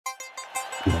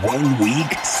1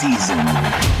 week season.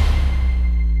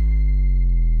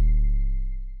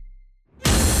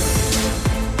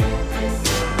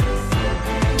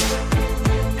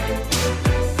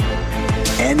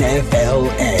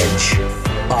 NFL Edge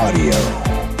Audio.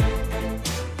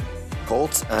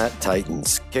 Colts at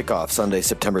Titans. Kickoff Sunday,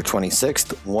 September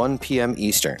 26th, 1 p.m.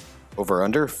 Eastern. Over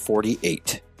under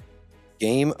 48.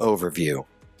 Game overview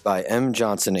by M.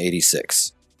 Johnson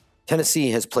 86. Tennessee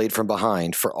has played from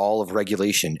behind for all of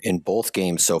regulation in both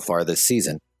games so far this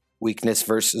season. Weakness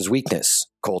versus weakness.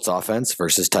 Colts offense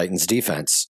versus Titans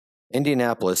defense.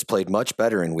 Indianapolis played much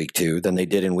better in Week 2 than they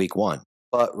did in Week 1,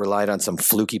 but relied on some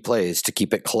fluky plays to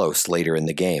keep it close later in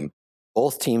the game.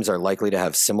 Both teams are likely to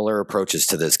have similar approaches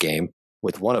to this game,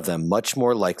 with one of them much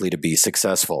more likely to be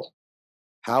successful.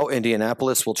 How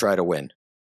Indianapolis will try to win.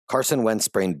 Carson Wentz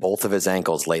sprained both of his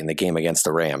ankles late in the game against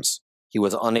the Rams. He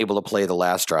was unable to play the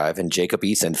last drive, and Jacob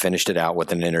Eason finished it out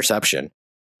with an interception.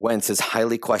 Wentz is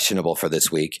highly questionable for this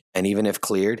week, and even if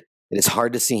cleared, it is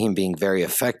hard to see him being very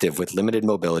effective with limited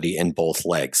mobility in both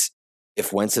legs.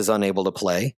 If Wentz is unable to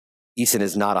play, Eason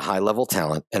is not a high-level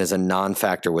talent and is a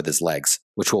non-factor with his legs,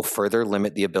 which will further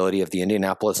limit the ability of the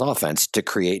Indianapolis offense to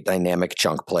create dynamic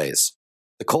chunk plays.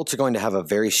 The Colts are going to have a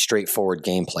very straightforward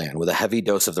game plan with a heavy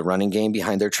dose of the running game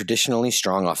behind their traditionally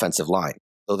strong offensive line,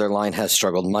 though their line has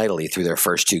struggled mightily through their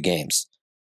first 2 games.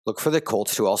 Look for the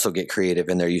Colts to also get creative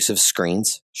in their use of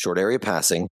screens, short area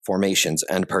passing, formations,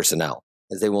 and personnel,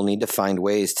 as they will need to find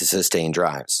ways to sustain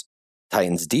drives.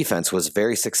 Titans' defense was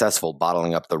very successful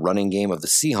bottling up the running game of the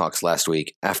Seahawks last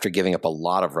week after giving up a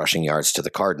lot of rushing yards to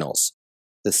the Cardinals.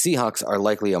 The Seahawks are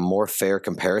likely a more fair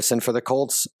comparison for the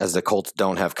Colts, as the Colts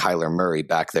don't have Kyler Murray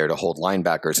back there to hold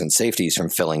linebackers and safeties from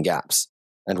filling gaps.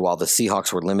 And while the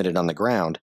Seahawks were limited on the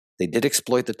ground, they did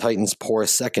exploit the Titans'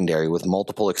 porous secondary with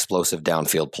multiple explosive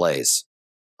downfield plays.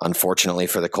 Unfortunately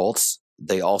for the Colts,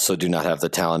 they also do not have the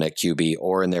talent at QB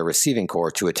or in their receiving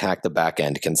corps to attack the back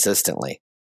end consistently.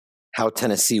 How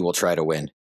Tennessee will try to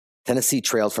win. Tennessee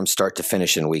trailed from start to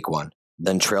finish in Week 1,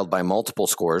 then trailed by multiple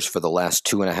scores for the last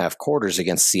 2.5 quarters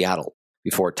against Seattle,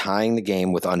 before tying the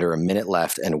game with under a minute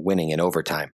left and winning in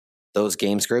overtime. Those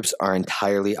game scripts are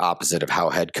entirely opposite of how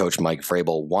head coach Mike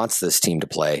Vrabel wants this team to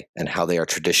play and how they are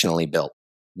traditionally built.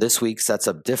 This week sets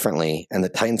up differently, and the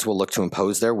Titans will look to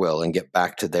impose their will and get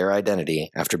back to their identity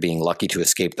after being lucky to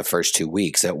escape the first 2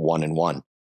 weeks at 1-1.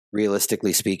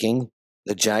 Realistically speaking,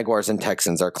 the Jaguars and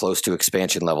Texans are close to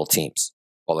expansion-level teams.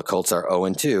 While the Colts are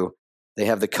 0-2, they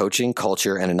have the coaching,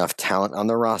 culture, and enough talent on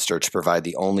their roster to provide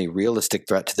the only realistic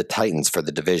threat to the Titans for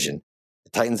the division.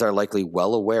 The Titans are likely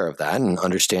well aware of that and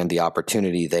understand the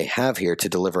opportunity they have here to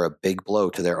deliver a big blow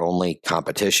to their only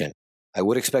competition. I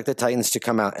would expect the Titans to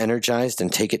come out energized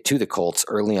and take it to the Colts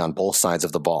early on both sides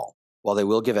of the ball. While they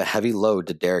will give a heavy load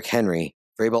to Derrick Henry,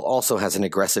 Vrabel also has an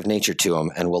aggressive nature to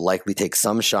him and will likely take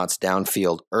some shots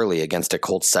downfield early against a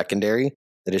Colts secondary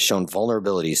that has shown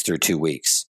vulnerabilities through 2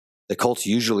 weeks. The Colts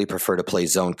usually prefer to play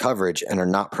zone coverage and are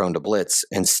not prone to blitz,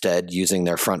 instead using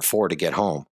their front 4 to get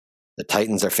home. The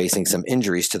Titans are facing some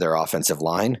injuries to their offensive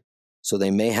line, so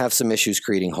they may have some issues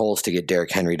creating holes to get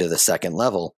Derrick Henry to the second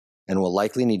level, and will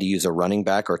likely need to use a running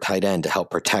back or tight end to help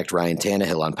protect Ryan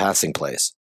Tannehill on passing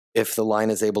plays. If the line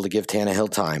is able to give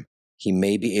Tannehill time, he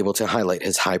may be able to highlight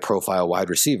his high-profile wide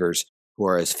receivers, who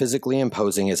are as physically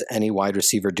imposing as any wide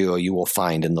receiver duo you will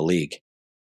find in the league.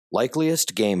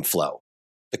 Likeliest game flow.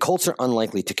 The Colts are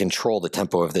unlikely to control the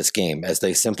tempo of this game, as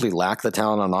they simply lack the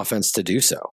talent on offense to do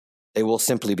so. They will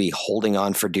simply be holding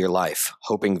on for dear life,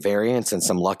 hoping variance and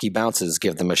some lucky bounces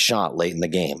give them a shot late in the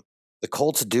game. The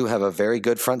Colts do have a very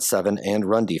good front 7 and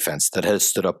run defense that has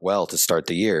stood up well to start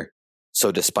the year, so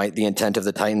despite the intent of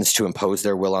the Titans to impose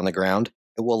their will on the ground,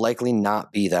 it will likely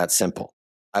not be that simple.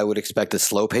 I would expect a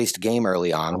slow-paced game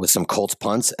early on with some Colts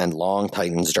punts and long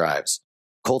Titans drives.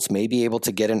 Colts may be able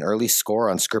to get an early score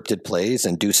on scripted plays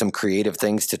and do some creative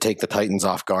things to take the Titans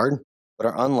off guard, but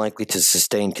are unlikely to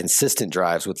sustain consistent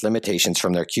drives with limitations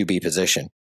from their QB position.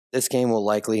 This game will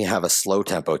likely have a slow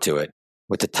tempo to it,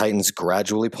 with the Titans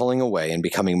gradually pulling away and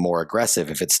becoming more aggressive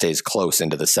if it stays close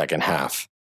into the second half.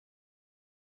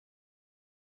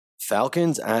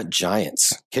 Falcons at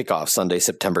Giants. Kickoff Sunday,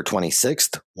 September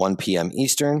 26th, 1 p.m.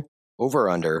 Eastern, over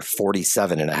under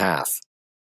 47.5.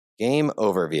 Game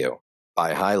overview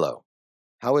by Hilo.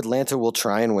 How Atlanta will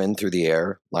try and win through the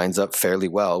air lines up fairly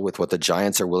well with what the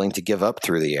Giants are willing to give up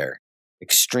through the air.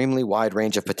 Extremely wide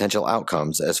range of potential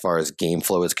outcomes as far as game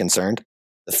flow is concerned.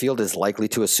 The field is likely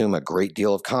to assume a great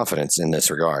deal of confidence in this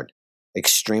regard.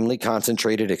 Extremely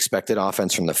concentrated expected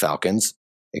offense from the Falcons.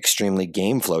 Extremely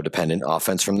game flow dependent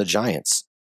offense from the Giants.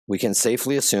 We can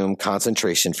safely assume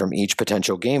concentration from each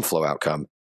potential game flow outcome,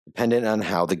 dependent on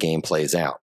how the game plays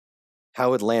out.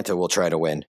 How Atlanta will try to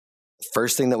win. The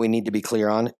first thing that we need to be clear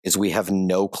on is we have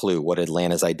no clue what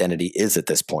Atlanta's identity is at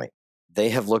this point. They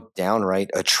have looked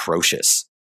downright atrocious.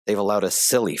 They've allowed a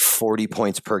silly 40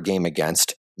 points per game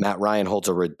against. Matt Ryan holds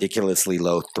a ridiculously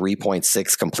low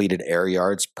 3.6 completed air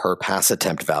yards per pass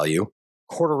attempt value.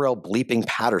 Cordarrelle bleeping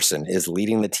Patterson is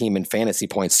leading the team in fantasy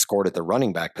points scored at the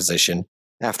running back position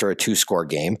after a 2-score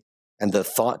game, and the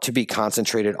thought-to-be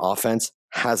concentrated offense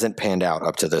hasn't panned out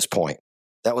up to this point.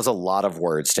 That was a lot of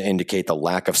words to indicate the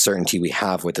lack of certainty we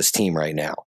have with this team right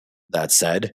now. That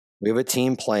said, we have a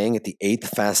team playing at the 8th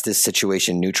fastest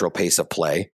situation-neutral pace of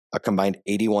play, a combined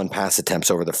 81 pass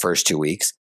attempts over the first 2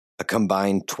 weeks, a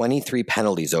combined 23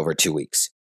 penalties over 2 weeks.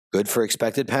 Good for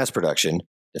expected pass production.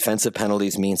 Defensive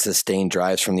penalties mean sustained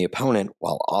drives from the opponent,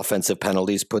 while offensive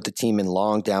penalties put the team in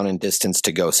long down and distance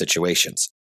to go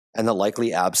situations. And the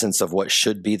likely absence of what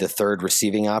should be the third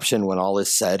receiving option when all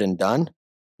is said and done?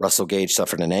 Russell Gage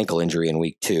suffered an ankle injury in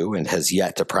week 2 and has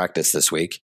yet to practice this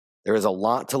week. There is a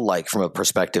lot to like from a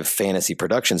prospective fantasy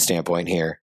production standpoint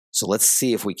here, so let's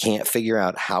see if we can't figure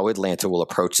out how Atlanta will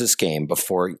approach this game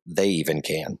before they even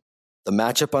can. The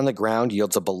matchup on the ground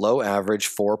yields a below-average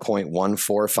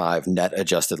 4.145 net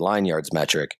adjusted line yards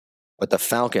metric, but the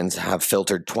Falcons have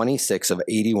filtered 26 of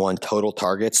 81 total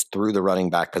targets through the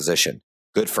running back position,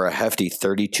 good for a hefty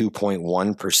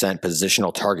 32.1%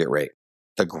 positional target rate.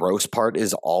 The gross part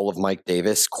is all of Mike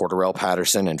Davis, Cordarrelle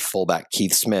Patterson, and fullback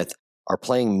Keith Smith are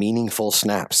playing meaningful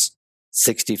snaps,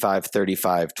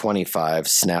 65-35-25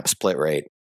 snap split rate,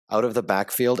 out of the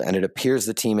backfield, and it appears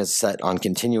the team is set on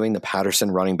continuing the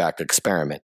Patterson running back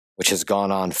experiment, which has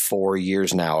gone on 4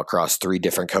 years now across 3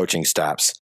 different coaching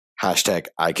staffs.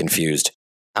 #IConfused.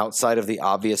 Outside of the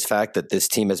obvious fact that this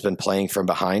team has been playing from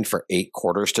behind for 8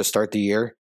 quarters to start the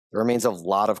year, there remains a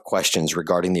lot of questions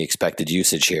regarding the expected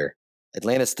usage here.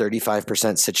 Atlanta's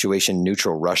 35% situation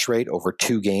neutral rush rate over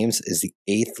 2 games is the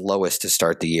 8th lowest to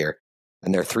start the year,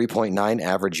 and their 3.9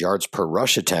 average yards per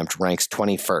rush attempt ranks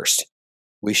 21st.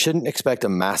 We shouldn't expect a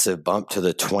massive bump to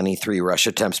the 23 rush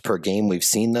attempts per game we've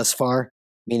seen thus far,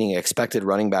 meaning expected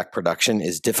running back production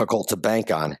is difficult to bank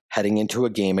on heading into a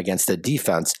game against a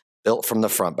defense built from the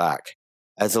front back.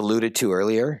 As alluded to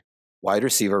earlier, wide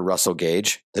receiver Russell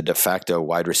Gage, the de facto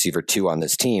wide receiver 2 on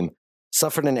this team,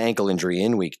 suffered an ankle injury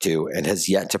in week 2 and has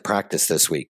yet to practice this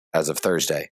week, as of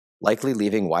Thursday, likely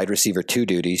leaving wide receiver 2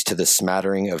 duties to the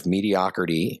smattering of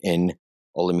mediocrity in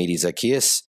Olamide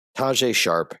Zaccheaus, Tajay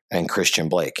Sharp, and Christian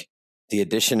Blake. The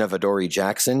addition of Adoree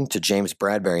Jackson to James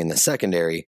Bradberry in the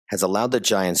secondary has allowed the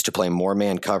Giants to play more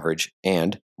man coverage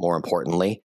and, more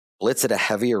importantly, blitz at a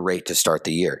heavier rate to start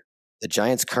the year. The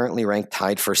Giants currently rank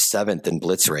tied for 7th in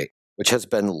blitz rate, which has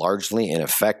been largely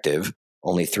ineffective,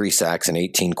 only 3 sacks and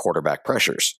 18 quarterback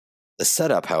pressures. The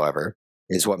setup, however,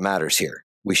 is what matters here.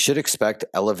 We should expect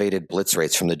elevated blitz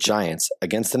rates from the Giants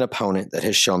against an opponent that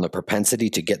has shown the propensity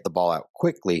to get the ball out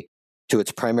quickly to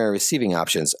its primary receiving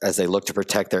options as they look to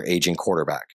protect their aging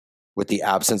quarterback. With the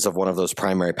absence of one of those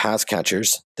primary pass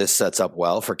catchers, this sets up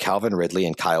well for Calvin Ridley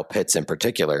and Kyle Pitts in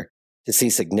particular to see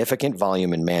significant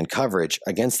volume in man coverage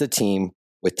against the team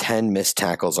with 10 missed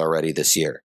tackles already this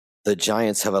year. The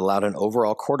Giants have allowed an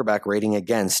overall quarterback rating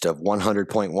against of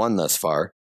 100.1 thus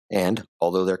far, and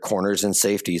although their corners and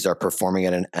safeties are performing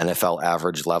at an NFL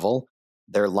average level,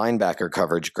 their linebacker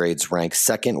coverage grades rank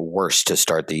 2nd worst to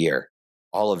start the year.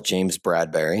 All of James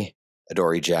Bradberry,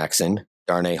 Adoree Jackson,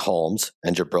 Darnay Holmes,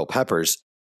 and Jabril Peppers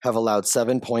have allowed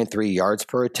 7.3 yards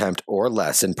per attempt or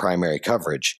less in primary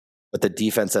coverage, but the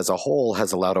defense as a whole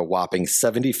has allowed a whopping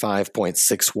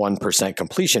 75.61%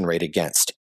 completion rate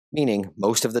against, meaning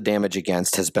most of the damage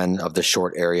against has been of the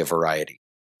short area variety.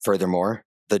 Furthermore,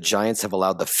 the Giants have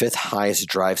allowed the 5th highest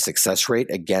drive success rate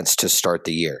against to start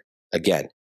the year. Again,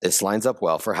 this lines up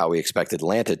well for how we expect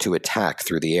Atlanta to attack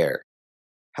through the air.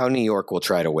 How New York will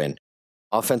try to win.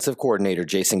 Offensive coordinator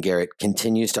Jason Garrett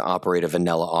continues to operate a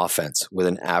vanilla offense with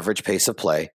an average pace of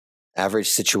play, average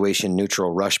situation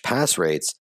neutral rush pass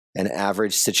rates, and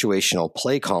average situational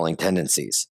play calling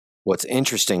tendencies. What's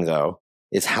interesting, though,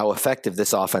 is how effective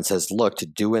this offense has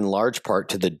looked due in large part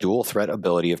to the dual threat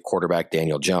ability of quarterback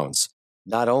Daniel Jones.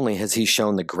 Not only has he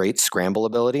shown the great scramble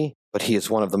ability, but he is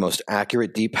one of the most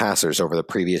accurate deep passers over the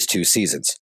previous 2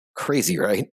 seasons. Crazy,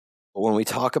 right? But when we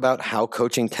talk about how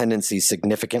coaching tendencies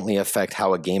significantly affect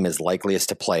how a game is likeliest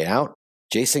to play out,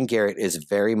 Jason Garrett is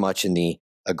very much in the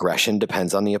aggression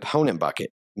depends on the opponent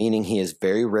bucket, meaning he is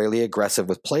very rarely aggressive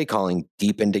with play calling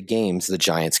deep into games the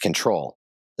Giants control.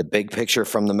 The big picture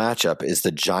from the matchup is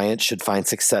the Giants should find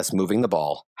success moving the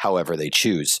ball however they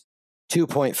choose.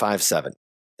 2.57.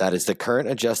 That is the current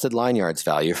adjusted line yards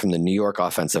value from the New York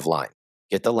offensive line.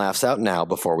 Get the laughs out now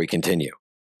before we continue.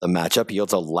 The matchup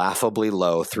yields a laughably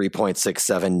low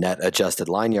 3.67 net adjusted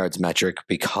line yards metric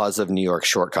because of New York's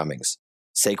shortcomings.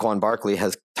 Saquon Barkley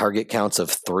has target counts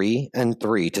of 3 and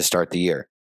 3 to start the year,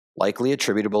 likely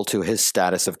attributable to his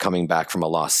status of coming back from a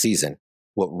lost season.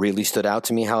 What really stood out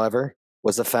to me, however,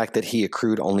 was the fact that he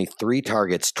accrued only 3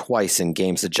 targets twice in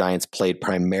games the Giants played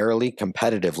primarily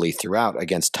competitively throughout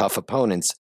against tough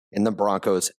opponents in the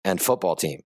Broncos and football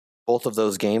team. Both of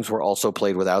those games were also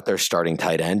played without their starting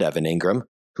tight end, Evan Ingram,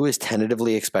 who is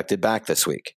tentatively expected back this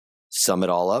week. Sum it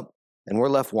all up, and we're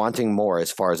left wanting more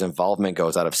as far as involvement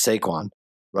goes out of Saquon,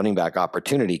 running back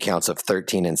opportunity counts of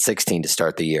 13 and 16 to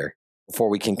start the year, before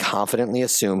we can confidently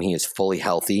assume he is fully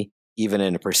healthy, even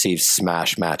in a perceived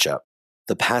smash matchup.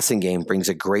 The passing game brings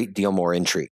a great deal more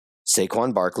intrigue.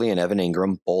 Saquon Barkley and Evan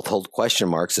Ingram both hold question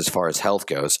marks as far as health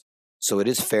goes, so it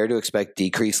is fair to expect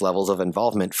decreased levels of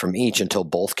involvement from each until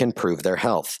both can prove their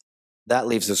health. That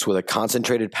leaves us with a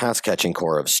concentrated pass-catching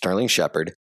core of Sterling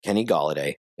Shepard, Kenny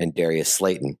Golladay, and Darius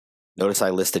Slayton. Notice I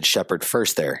listed Shepard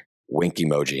first there. Wink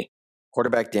emoji.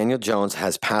 Quarterback Daniel Jones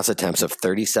has pass attempts of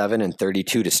 37 and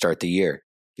 32 to start the year,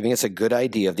 giving us a good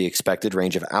idea of the expected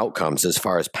range of outcomes as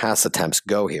far as pass attempts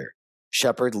go here.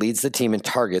 Shepard leads the team in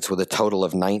targets with a total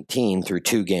of 19 through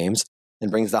 2 games and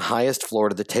brings the highest floor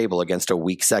to the table against a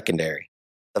weak secondary.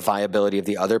 The viability of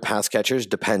the other pass catchers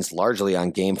depends largely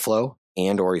on game flow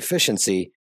and or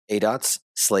efficiency. ADOTS,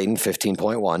 Slayton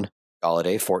 15.1,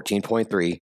 Golladay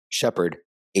 14.3, Shepard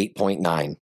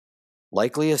 8.9.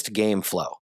 Likeliest game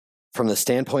flow. From the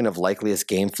standpoint of likeliest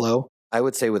game flow, I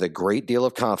would say with a great deal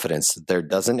of confidence that there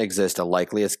doesn't exist a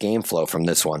likeliest game flow from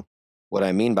this one. What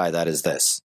I mean by that is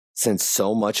this. Since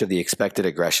so much of the expected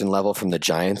aggression level from the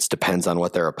Giants depends on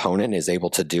what their opponent is able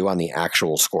to do on the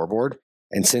actual scoreboard,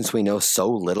 and since we know so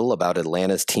little about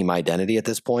Atlanta's team identity at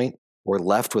this point, we're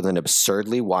left with an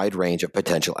absurdly wide range of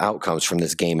potential outcomes from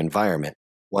this game environment,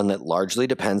 one that largely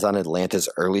depends on Atlanta's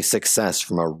early success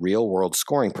from a real-world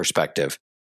scoring perspective.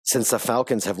 Since the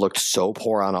Falcons have looked so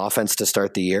poor on offense to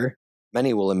start the year,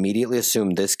 many will immediately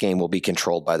assume this game will be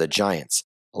controlled by the Giants,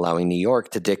 allowing New York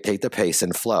to dictate the pace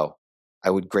and flow. I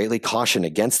would greatly caution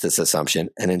against this assumption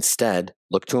and instead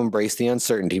look to embrace the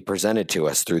uncertainty presented to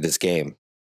us through this game.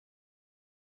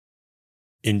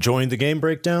 Enjoying the game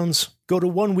breakdowns? Go to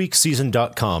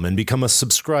oneweekseason.com and become a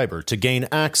subscriber to gain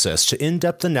access to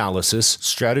in-depth analysis,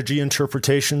 strategy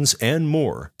interpretations, and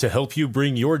more to help you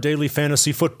bring your daily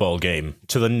fantasy football game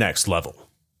to the next level.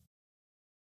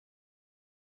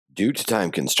 Due to time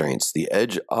constraints, the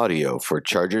Edge audio for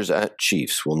Chargers at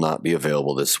Chiefs will not be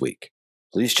available this week.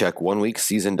 Please check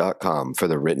oneweekseason.com for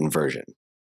the written version.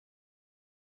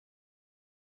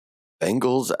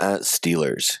 Bengals at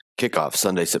Steelers. Kickoff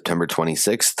Sunday, September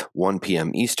 26th, 1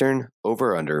 p.m. Eastern,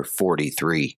 over under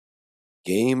 43.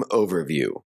 Game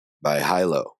overview by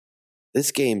Hilo.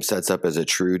 This game sets up as a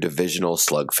true divisional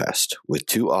slugfest, with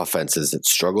 2 offenses that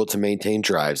struggle to maintain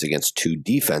drives against 2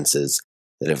 defenses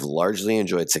that have largely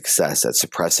enjoyed success at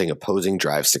suppressing opposing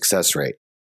drive success rate.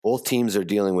 Both teams are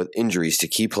dealing with injuries to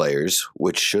key players,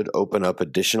 which should open up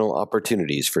additional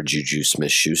opportunities for Juju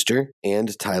Smith-Schuster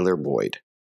and Tyler Boyd.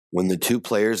 When the 2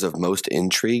 players of most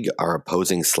intrigue are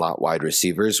opposing slot wide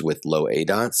receivers with low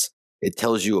ADOTs, it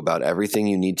tells you about everything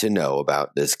you need to know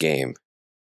about this game.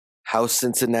 How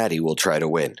Cincinnati will try to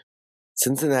win.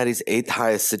 Cincinnati's 8th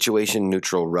highest situation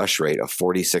neutral rush rate of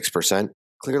 46%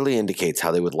 clearly indicates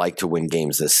how they would like to win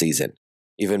games this season.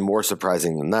 Even more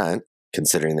surprising than that,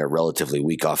 considering their relatively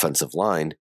weak offensive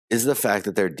line, is the fact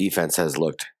that their defense has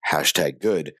looked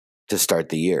 #good to start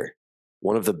the year.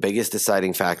 One of the biggest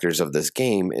deciding factors of this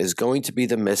game is going to be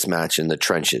the mismatch in the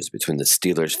trenches between the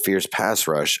Steelers' fierce pass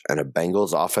rush and a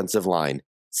Bengals offensive line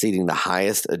ceding the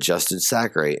highest adjusted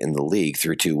sack rate in the league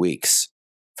through 2 weeks.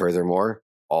 Furthermore,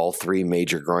 all 3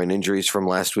 major groin injuries from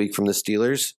last week from the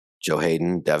Steelers, Joe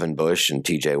Hayden, Devin Bush, and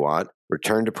TJ Watt,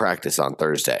 returned to practice on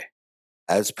Thursday.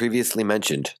 As previously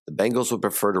mentioned, the Bengals would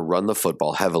prefer to run the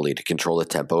football heavily to control the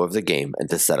tempo of the game and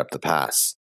to set up the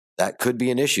pass. That could be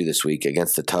an issue this week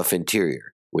against a tough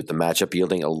interior, with the matchup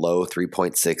yielding a low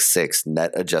 3.66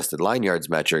 net adjusted line yards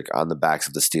metric on the backs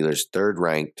of the Steelers'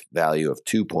 3rd-ranked value of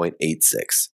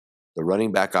 2.86. The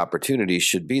running back opportunities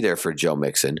should be there for Joe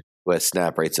Mixon, who has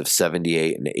snap rates of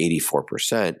 78 and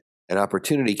 84%, and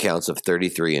opportunity counts of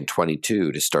 33 and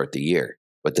 22 to start the year.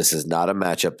 But this is not a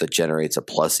matchup that generates a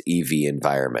plus EV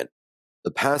environment.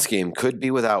 The pass game could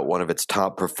be without one of its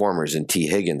top performers in T.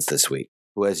 Higgins this week,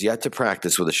 who has yet to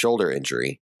practice with a shoulder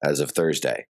injury as of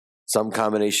Thursday. Some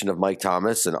combination of Mike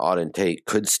Thomas and Auden Tate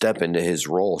could step into his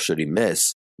role should he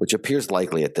miss, which appears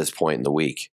likely at this point in the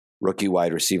week. Rookie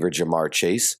wide receiver Jamar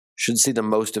Chase should see the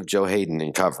most of Joe Hayden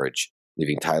in coverage,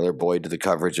 leaving Tyler Boyd to the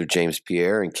coverage of James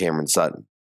Pierre and Cameron Sutton,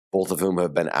 both of whom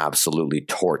have been absolutely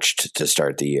torched to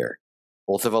start the year.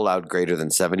 Both have allowed greater than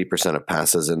 70% of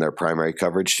passes in their primary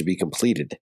coverage to be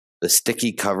completed. The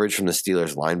sticky coverage from the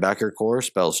Steelers' linebacker core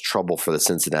spells trouble for the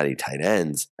Cincinnati tight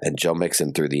ends and Joe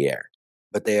Mixon through the air,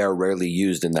 but they are rarely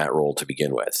used in that role to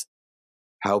begin with.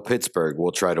 How Pittsburgh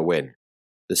will try to win.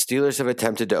 The Steelers have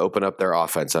attempted to open up their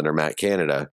offense under Matt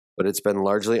Canada, but it's been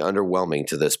largely underwhelming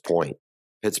to this point.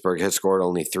 Pittsburgh has scored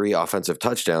only 3 offensive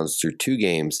touchdowns through 2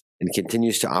 games and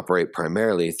continues to operate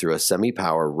primarily through a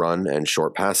semi-power run and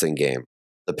short passing game.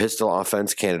 The pistol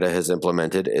offense Canada has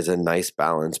implemented is a nice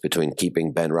balance between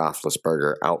keeping Ben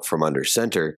Roethlisberger out from under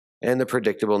center and the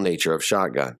predictable nature of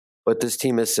shotgun. But this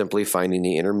team is simply finding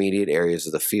the intermediate areas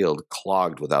of the field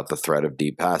clogged without the threat of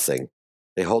deep passing.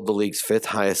 They hold the league's 5th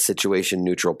highest situation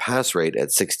neutral pass rate at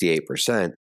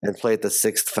 68% and play at the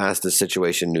 6th fastest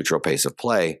situation neutral pace of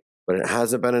play, but it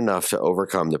hasn't been enough to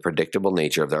overcome the predictable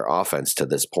nature of their offense to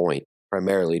this point,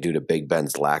 primarily due to Big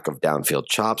Ben's lack of downfield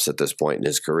chops at this point in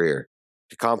his career.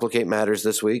 To complicate matters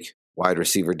this week, wide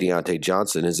receiver Deontay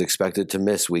Johnson is expected to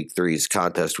miss Week 3's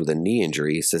contest with a knee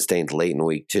injury sustained late in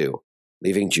Week 2,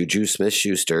 leaving Juju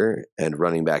Smith-Schuster and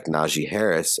running back Najee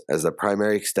Harris as the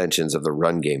primary extensions of the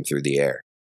run game through the air.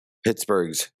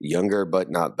 Pittsburgh's younger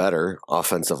but not better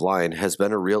offensive line has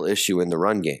been a real issue in the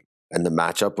run game, and the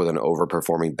matchup with an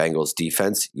overperforming Bengals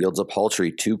defense yields a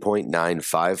paltry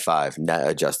 2.955 net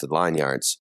adjusted line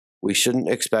yards. We shouldn't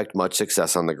expect much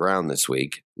success on the ground this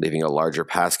week, leaving a larger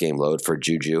pass game load for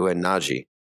Juju and Najee.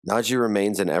 Najee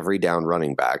remains an every down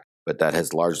running back, but that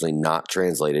has largely not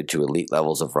translated to elite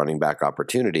levels of running back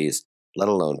opportunities, let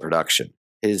alone production.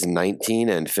 His 19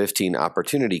 and 15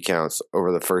 opportunity counts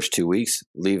over the first 2 weeks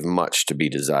leave much to be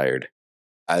desired.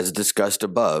 As discussed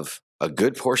above, a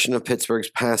good portion of Pittsburgh's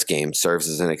pass game serves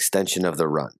as an extension of the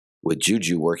run, with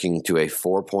Juju working to a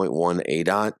 4.1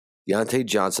 ADOT, Deontay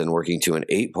Johnson working to an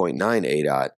 8.9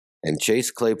 ADOT, and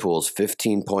Chase Claypool's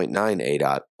 15.9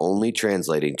 ADOT only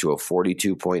translating to a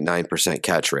 42.9%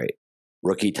 catch rate.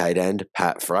 Rookie tight end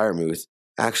Pat Freiermuth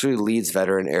actually leads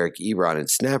veteran Eric Ebron in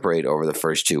snap rate over the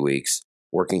first 2 weeks,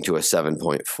 working to a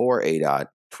 7.4 ADOT,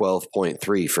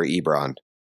 12.3 for Ebron.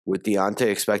 With Deontay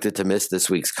expected to miss this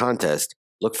week's contest,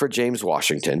 look for James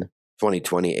Washington,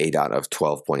 2020 ADOT of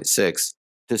 12.6,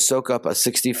 to soak up a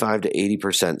 65 to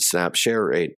 80% snap share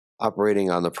rate operating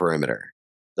on the perimeter.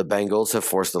 The Bengals have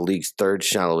forced the league's 3rd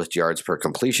shallowest yards per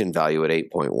completion value at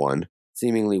 8.1,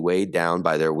 seemingly weighed down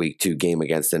by their Week 2 game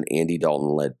against an Andy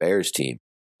Dalton-led Bears team.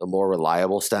 The more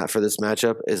reliable stat for this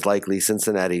matchup is likely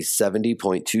Cincinnati's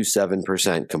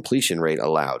 70.27% completion rate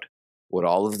allowed. What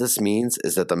all of this means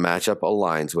is that the matchup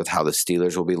aligns with how the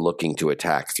Steelers will be looking to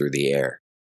attack through the air.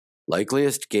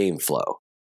 Likeliest game flow.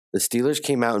 The Steelers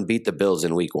came out and beat the Bills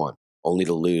in Week 1, only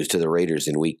to lose to the Raiders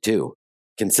in Week 2.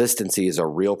 Consistency is a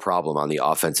real problem on the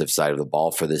offensive side of the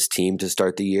ball for this team to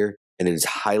start the year, and it is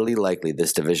highly likely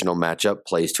this divisional matchup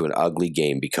plays to an ugly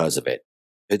game because of it.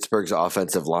 Pittsburgh's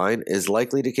offensive line is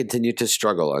likely to continue to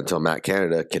struggle until Matt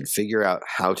Canada can figure out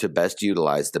how to best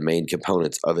utilize the main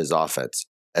components of his offense,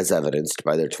 as evidenced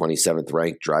by their 27th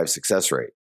ranked drive success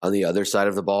rate. On the other side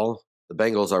of the ball, the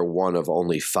Bengals are one of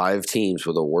only 5 teams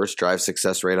with a worse drive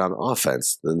success rate on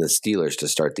offense than the Steelers to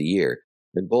start the year,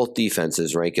 and both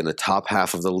defenses rank in the top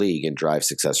half of the league in drive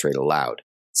success rate allowed,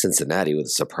 Cincinnati with a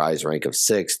surprise rank of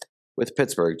 6th, with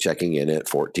Pittsburgh checking in at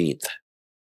 14th.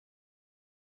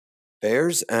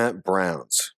 Bears at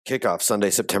Browns. Kickoff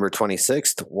Sunday, September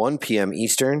 26th, 1 p.m.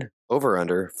 Eastern,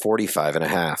 over-under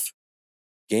 45.5.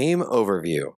 Game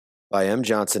overview by M.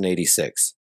 Johnson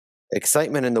 86.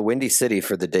 Excitement in the Windy City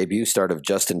for the debut start of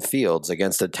Justin Fields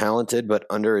against a talented but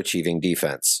underachieving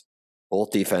defense.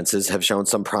 Both defenses have shown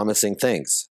some promising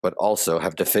things, but also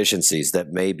have deficiencies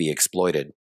that may be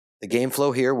exploited. The game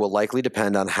flow here will likely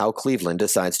depend on how Cleveland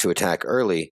decides to attack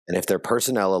early and if their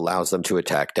personnel allows them to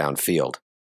attack downfield.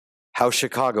 How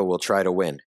Chicago will try to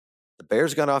win. The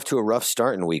Bears got off to a rough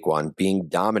start in Week 1, being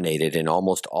dominated in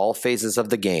almost all phases of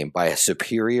the game by a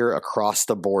superior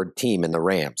across-the-board team in the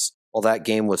Rams. While that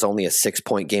game was only a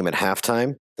 6-point game at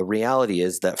halftime, the reality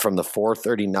is that from the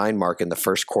 4:39 mark in the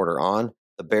first quarter on,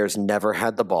 the Bears never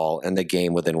had the ball and the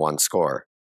game within 1 score.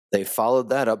 They followed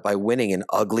that up by winning an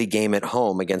ugly game at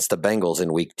home against the Bengals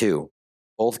in Week 2.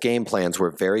 Both game plans were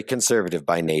very conservative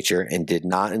by nature and did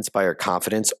not inspire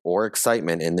confidence or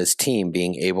excitement in this team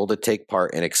being able to take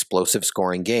part in explosive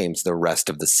scoring games the rest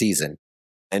of the season.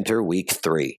 Enter Week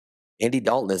 3. Andy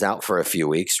Dalton is out for a few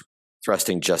weeks,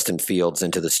 thrusting Justin Fields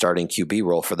into the starting QB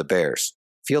role for the Bears.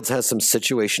 Fields has some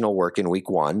situational work in Week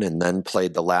 1 and then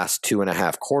played the last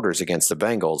 2.5 quarters against the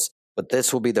Bengals, but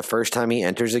this will be the first time he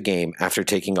enters a game after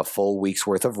taking a full week's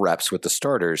worth of reps with the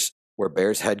starters, where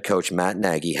Bears head coach Matt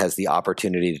Nagy has the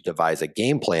opportunity to devise a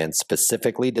game plan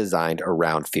specifically designed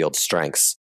around Fields'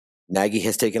 strengths. Nagy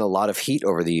has taken a lot of heat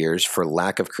over the years for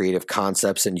lack of creative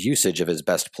concepts and usage of his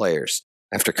best players,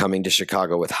 after coming to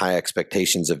Chicago with high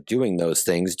expectations of doing those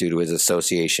things due to his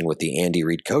association with the Andy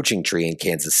Reid coaching tree in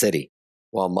Kansas City.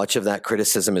 While much of that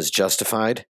criticism is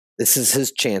justified, this is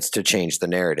his chance to change the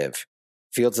narrative.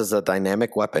 Fields is a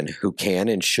dynamic weapon who can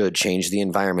and should change the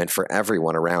environment for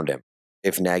everyone around him.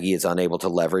 If Nagy is unable to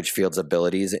leverage Fields'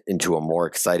 abilities into a more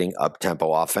exciting up-tempo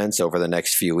offense over the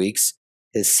next few weeks,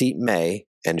 his seat may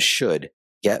and should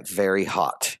get very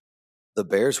hot. The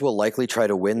Bears will likely try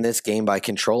to win this game by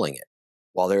controlling it.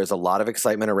 While there is a lot of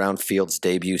excitement around Fields'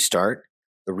 debut start,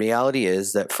 the reality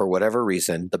is that for whatever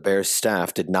reason, the Bears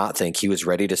staff did not think he was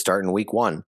ready to start in Week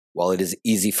 1. While it is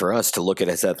easy for us to look at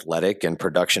his athletic and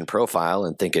production profile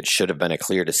and think it should have been a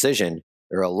clear decision,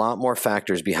 there are a lot more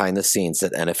factors behind the scenes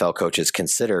that NFL coaches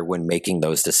consider when making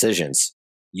those decisions.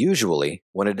 Usually,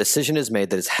 when a decision is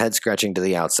made that is head-scratching to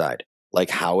the outside,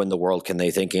 like how in the world can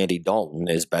they think Andy Dalton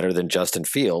is better than Justin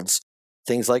Fields,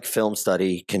 things like film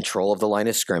study, control of the line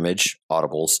of scrimmage,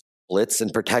 audibles, blitz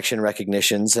and protection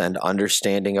recognitions, and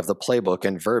understanding of the playbook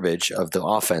and verbiage of the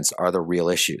offense are the real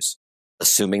issues.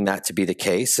 Assuming that to be the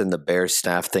case and the Bears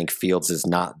staff think Fields is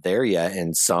not there yet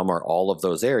in some or all of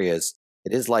those areas,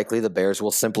 it is likely the Bears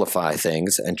will simplify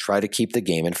things and try to keep the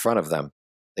game in front of them.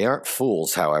 They aren't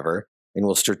fools, however, and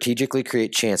will strategically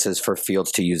create chances for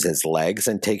Fields to use his legs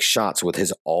and take shots with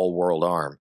his all-world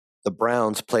arm. The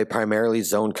Browns play primarily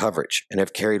zone coverage and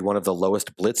have carried one of the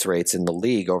lowest blitz rates in the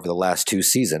league over the last 2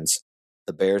 seasons.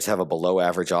 The Bears have a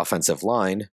below-average offensive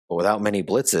line, but without many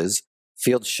blitzes,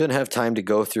 Fields should have time to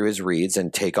go through his reads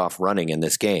and take off running in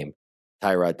this game.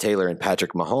 Tyrod Taylor and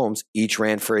Patrick Mahomes each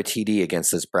ran for a TD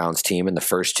against this Browns team in the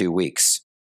first 2 weeks.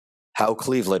 How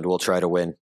Cleveland will try to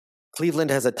win. Cleveland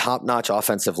has a top-notch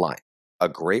offensive line, a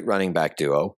great running back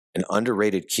duo, an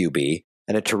underrated QB,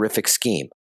 and a terrific scheme.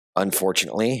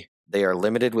 Unfortunately, they are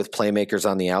limited with playmakers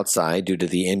on the outside due to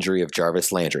the injury of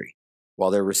Jarvis Landry. While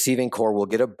their receiving core will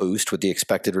get a boost with the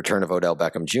expected return of Odell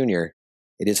Beckham Jr.,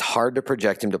 it is hard to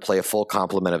project him to play a full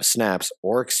complement of snaps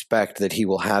or expect that he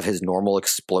will have his normal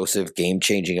explosive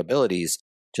game-changing abilities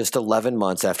just 11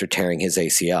 months after tearing his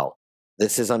ACL.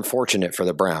 This is unfortunate for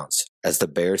the Browns, as the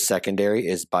Bears' secondary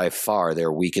is by far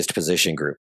their weakest position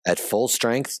group. At full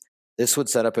strength, this would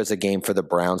set up as a game for the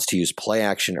Browns to use play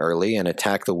action early and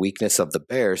attack the weakness of the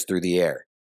Bears through the air,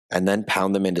 and then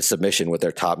pound them into submission with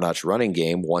their top-notch running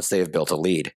game once they have built a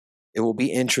lead. It will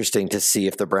be interesting to see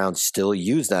if the Browns still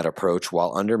use that approach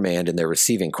while undermanned in their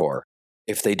receiving core.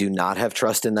 If they do not have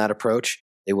trust in that approach,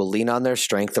 they will lean on their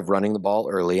strength of running the ball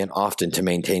early and often to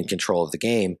maintain control of the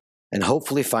game, and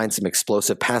hopefully find some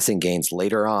explosive passing gains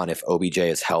later on if OBJ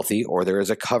is healthy or there is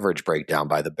a coverage breakdown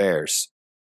by the Bears.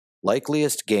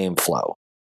 Likeliest game flow.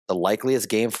 The likeliest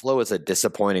game flow is a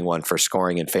disappointing one for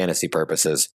scoring and fantasy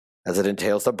purposes, as it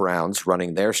entails the Browns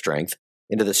running their strength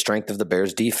into the strength of the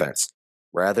Bears' defense,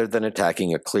 rather than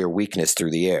attacking a clear weakness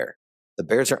through the air. The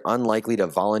Bears are unlikely to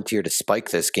volunteer to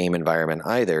spike this game environment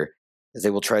either, as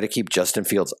they will try to keep Justin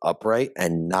Fields upright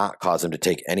and not cause him to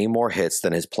take any more hits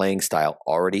than his playing style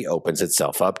already opens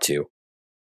itself up to.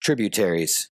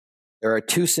 Tributaries. There are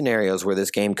 2 scenarios where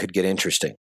this game could get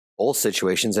interesting. Both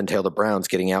situations entail the Browns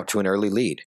getting out to an early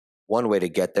lead. One way to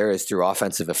get there is through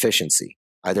offensive efficiency,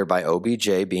 either by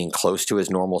OBJ being close to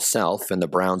his normal self and the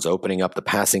Browns opening up the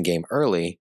passing game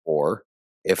early, or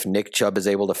if Nick Chubb is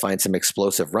able to find some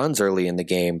explosive runs early in the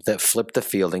game that flip the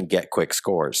field and get quick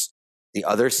scores. The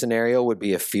other scenario would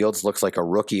be if Fields looks like a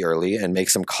rookie early and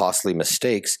makes some costly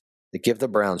mistakes that give the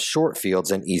Browns short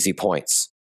fields and easy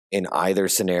points. In either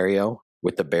scenario,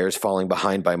 with the Bears falling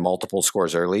behind by multiple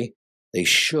scores early, they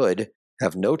should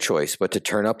have no choice but to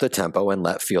turn up the tempo and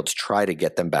let Fields try to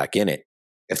get them back in it.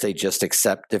 If they just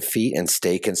accept defeat and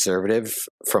stay conservative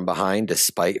from behind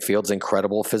despite Fields'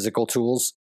 incredible physical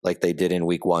tools, like they did in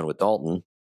Week 1 with Dalton,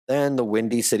 then the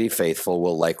Windy City faithful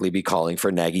will likely be calling for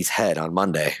Nagy's head on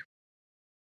Monday.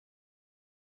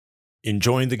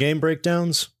 Enjoying the game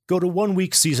breakdowns? Go to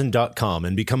oneweekseason.com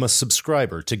and become a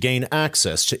subscriber to gain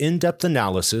access to in-depth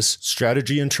analysis,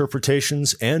 strategy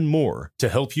interpretations, and more to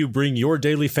help you bring your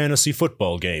daily fantasy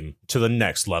football game to the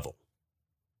next level.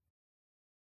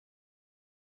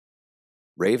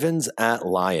 Ravens at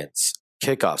Lions.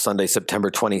 Kickoff Sunday, September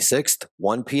 26th,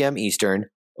 1 p.m. Eastern,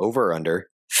 over/under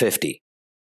 50.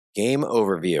 Game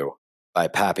overview by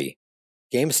Pappy.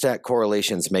 Game stat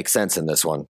correlations make sense in this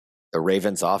one. The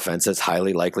Ravens' offense is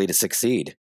highly likely to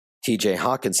succeed. TJ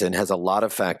Hawkinson has a lot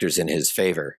of factors in his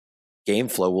favor. Game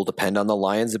flow will depend on the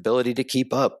Lions' ability to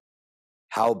keep up.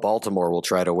 How Baltimore will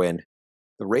try to win.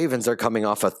 The Ravens are coming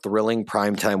off a thrilling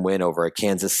primetime win over a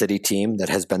Kansas City team that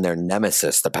has been their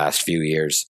nemesis the past few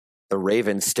years. The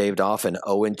Ravens staved off an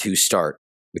 0-2 start,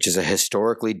 which is a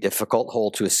historically difficult hole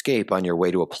to escape on your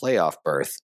way to a playoff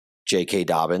berth. J.K.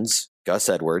 Dobbins, Gus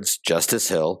Edwards, Justice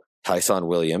Hill, Tyson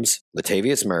Williams,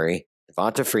 Latavius Murray,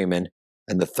 Devonta Freeman,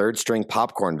 and the third-string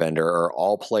popcorn vendor are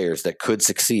all players that could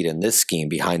succeed in this scheme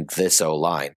behind this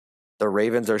O-line. The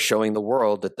Ravens are showing the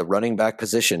world that the running back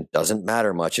position doesn't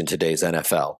matter much in today's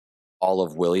NFL. All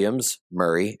of Williams,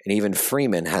 Murray, and even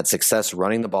Freeman had success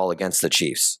running the ball against the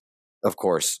Chiefs. Of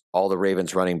course, all the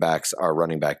Ravens running backs are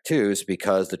running back twos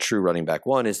because the true running back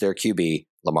one is their QB,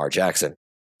 Lamar Jackson.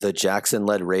 The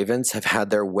Jackson-led Ravens have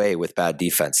had their way with bad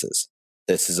defenses.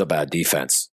 This is a bad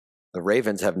defense. The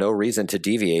Ravens have no reason to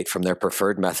deviate from their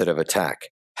preferred method of attack,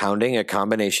 pounding a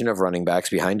combination of running backs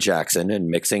behind Jackson and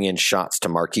mixing in shots to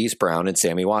Marquise Brown and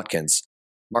Sammy Watkins.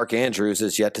 Mark Andrews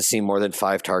is yet to see more than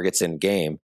 5 targets in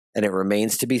game, and it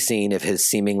remains to be seen if his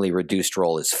seemingly reduced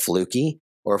role is fluky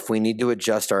or if we need to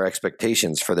adjust our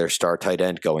expectations for their star tight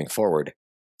end going forward.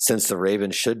 Since the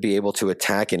Ravens should be able to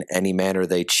attack in any manner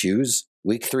they choose,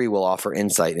 Week 3 will offer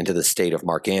insight into the state of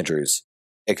Mark Andrews.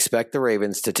 Expect the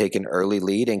Ravens to take an early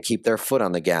lead and keep their foot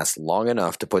on the gas long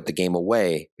enough to put the game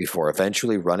away before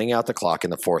eventually running out the clock in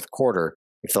the fourth quarter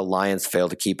if the Lions fail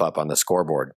to keep up on the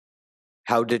scoreboard.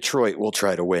 How Detroit will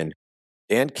try to win.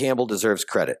 Dan Campbell deserves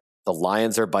credit. The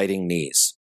Lions are biting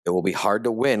knees. It will be hard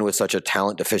to win with such a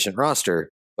talent-deficient roster,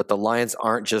 but the Lions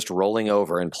aren't just rolling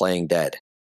over and playing dead.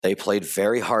 They played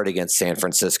very hard against San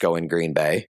Francisco and Green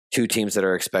Bay, 2 teams that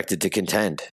are expected to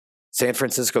contend. San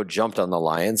Francisco jumped on the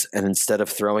Lions, and instead of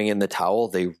throwing in the towel,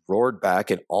 they roared back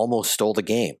and almost stole the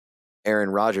game. Aaron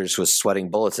Rodgers was sweating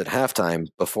bullets at halftime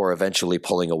before eventually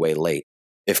pulling away late.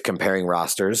 If comparing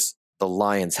rosters, the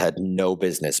Lions had no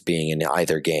business being in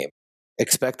either game.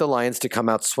 Expect the Lions to come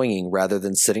out swinging rather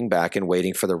than sitting back and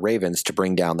waiting for the Ravens to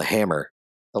bring down the hammer.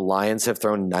 The Lions have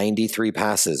thrown 93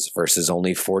 passes versus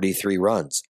only 43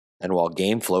 runs, and while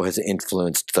game flow has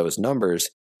influenced those numbers,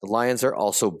 the Lions are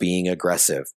also being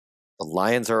aggressive. The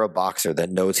Lions are a boxer that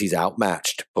knows he's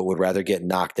outmatched, but would rather get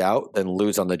knocked out than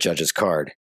lose on the judge's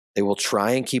card. They will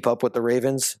try and keep up with the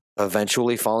Ravens,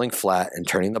 eventually falling flat and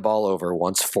turning the ball over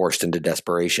once forced into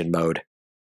desperation mode.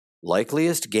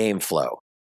 Likeliest game flow.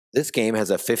 This game has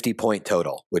a 50-point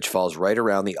total, which falls right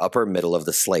around the upper middle of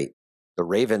the slate. The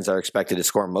Ravens are expected to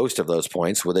score most of those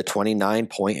points with a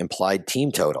 29-point implied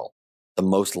team total. The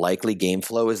most likely game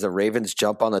flow is the Ravens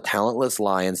jump on the talentless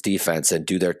Lions defense and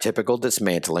do their typical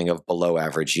dismantling of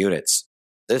below-average units.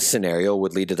 This scenario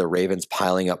would lead to the Ravens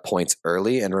piling up points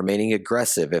early and remaining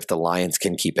aggressive if the Lions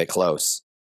can keep it close.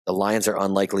 The Lions are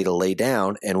unlikely to lay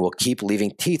down and will keep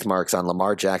leaving teeth marks on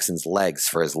Lamar Jackson's legs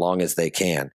for as long as they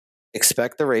can.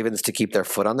 Expect the Ravens to keep their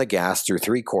foot on the gas through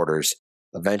 3 quarters,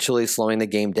 eventually slowing the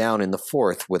game down in the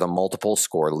fourth with a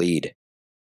multiple-score lead.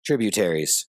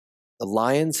 Tributaries. The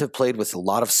Lions have played with a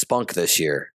lot of spunk this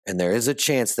year, and there is a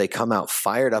chance they come out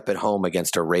fired up at home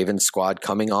against a Ravens squad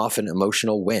coming off an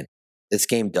emotional win. This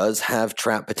game does have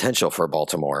trap potential for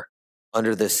Baltimore.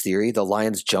 Under this theory, the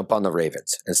Lions jump on the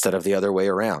Ravens instead of the other way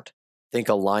around. Think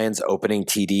a Lions opening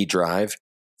TD drive,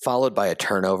 followed by a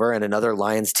turnover and another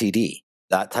Lions TD.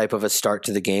 That type of a start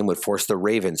to the game would force the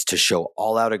Ravens to show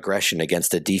all-out aggression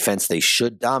against a defense they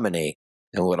should dominate,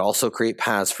 and would also create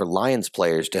paths for Lions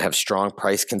players to have strong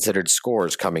price-considered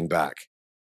scores coming back.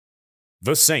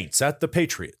 The Saints at the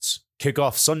Patriots.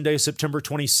 Kickoff Sunday, September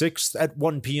 26th at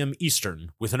 1 p.m.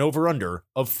 Eastern with an over-under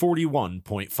of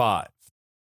 41.5.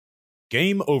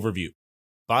 Game Overview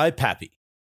by Pappy.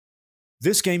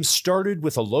 This game started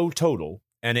with a low total,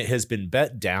 and it has been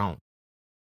bet down.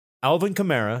 Alvin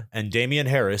Kamara and Damian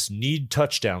Harris need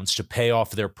touchdowns to pay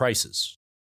off their prices.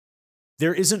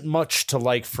 There isn't much to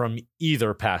like from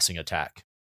either passing attack.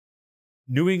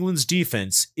 New England's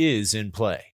defense is in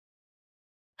play.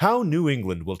 How New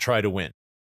England will try to win.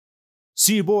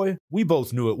 See, boy, we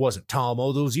both knew it wasn't Tom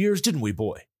all those years, didn't we,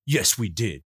 boy? Yes, we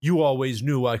did. You always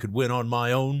knew I could win on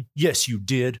my own. Yes, you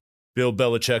did. Bill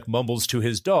Belichick mumbles to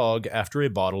his dog after a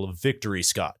bottle of victory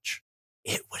scotch.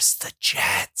 It was the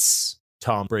Jets,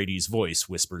 Tom Brady's voice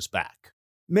whispers back.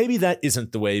 Maybe that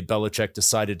isn't the way Belichick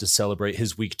decided to celebrate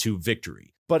his Week 2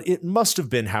 victory, but it must have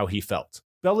been how he felt.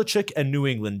 Belichick and New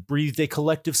England breathed a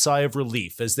collective sigh of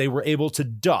relief as they were able to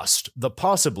dust the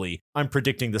possibly, I'm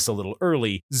predicting this a little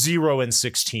early,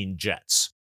 0-16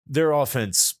 Jets. Their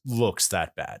offense looks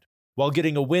that bad. While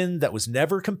getting a win that was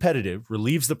never competitive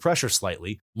relieves the pressure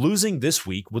slightly, losing this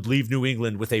week would leave New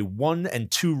England with a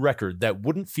 1-2 record that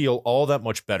wouldn't feel all that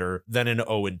much better than an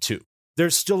 0-2.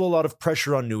 There's still a lot of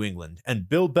pressure on New England and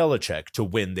Bill Belichick to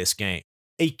win this game.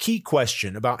 A key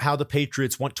question about how the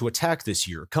Patriots want to attack this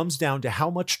year comes down to how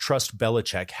much trust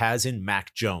Belichick has in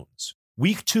Mac Jones.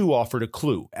 Week 2 offered a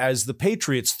clue, as the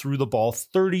Patriots threw the ball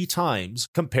 30 times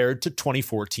compared to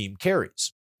 24 team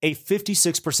carries. A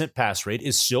 56% pass rate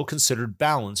is still considered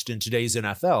balanced in today's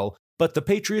NFL, but the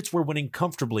Patriots were winning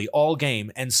comfortably all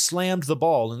game and slammed the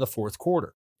ball in the fourth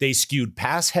quarter. They skewed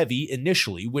pass-heavy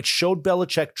initially, which showed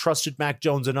Belichick trusted Mac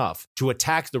Jones enough to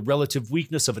attack the relative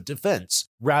weakness of a defense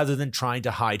rather than trying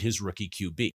to hide his rookie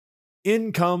QB.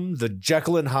 In come the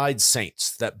Jekyll and Hyde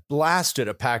Saints that blasted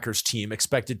a Packers team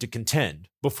expected to contend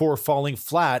before falling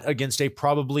flat against a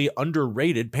probably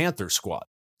underrated Panthers squad.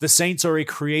 The Saints are a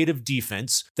creative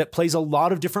defense that plays a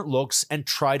lot of different looks and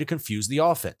try to confuse the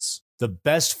offense. The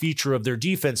best feature of their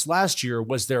defense last year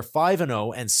was their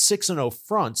 5-0 and 6-0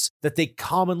 fronts that they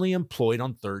commonly employed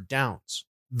on third downs.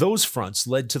 Those fronts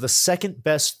led to the second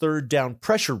best third down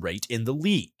pressure rate in the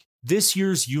league. This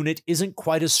year's unit isn't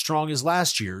quite as strong as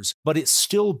last year's, but it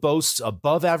still boasts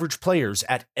above average players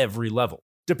at every level,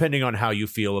 depending on how you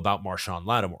feel about Marshawn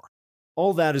Lattimore.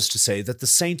 All that is to say that the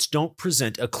Saints don't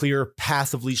present a clear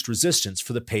path of least resistance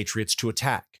for the Patriots to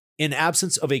attack. In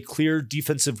absence of a clear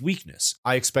defensive weakness,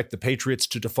 I expect the Patriots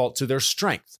to default to their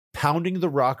strength, pounding the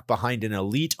rock behind an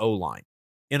elite O-line.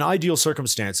 In ideal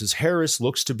circumstances, Harris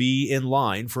looks to be in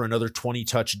line for another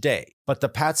 20-touch day, but the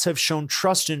Pats have shown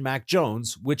trust in Mac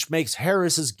Jones, which makes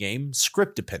Harris's game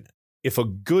script-dependent. If a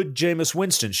good Jameis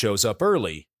Winston shows up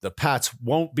early, the Pats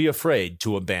won't be afraid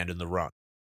to abandon the run.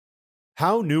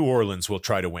 How New Orleans will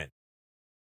try to win.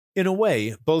 In a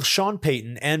way, both Sean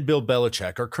Payton and Bill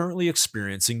Belichick are currently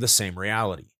experiencing the same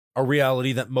reality, a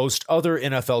reality that most other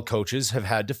NFL coaches have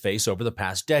had to face over the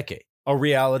past decade, a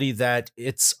reality that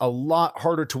it's a lot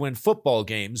harder to win football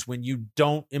games when you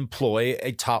don't employ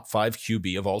a top 5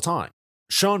 QB of all time.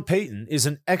 Sean Payton is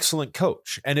an excellent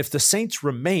coach, and if the Saints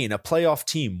remain a playoff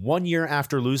team 1 year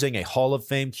after losing a Hall of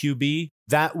Fame QB,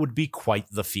 that would be quite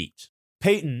the feat.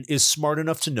 Payton is smart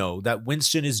enough to know that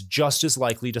Winston is just as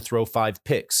likely to throw 5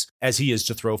 picks as he is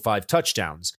to throw 5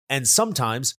 touchdowns, and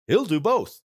sometimes he'll do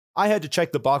both. I had to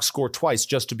check the box score twice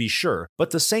just to be sure,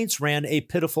 but the Saints ran a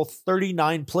pitiful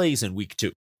 39 plays in Week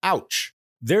 2. Ouch!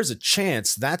 There's a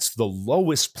chance that's the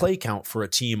lowest play count for a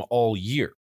team all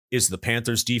year. Is the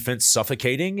Panthers' defense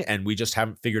suffocating and we just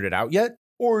haven't figured it out yet?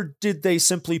 Or did they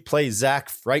simply play Zach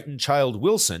Frightened Child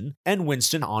Wilson and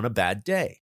Winston on a bad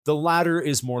day? The latter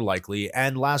is more likely,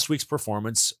 and last week's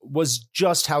performance was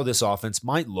just how this offense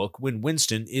might look when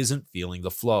Winston isn't feeling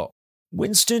the flow.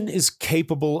 Winston is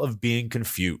capable of being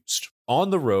confused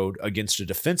on the road against a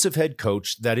defensive head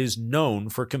coach that is known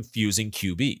for confusing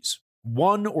QBs.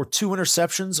 1 or 2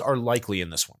 interceptions are likely in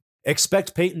this one.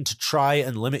 Expect Payton to try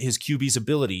and limit his QB's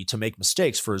ability to make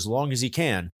mistakes for as long as he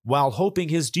can, while hoping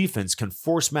his defense can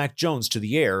force Mac Jones to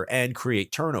the air and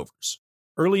create turnovers.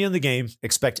 Early in the game,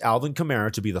 expect Alvin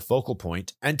Kamara to be the focal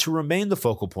point and to remain the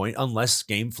focal point unless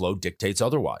game flow dictates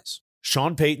otherwise.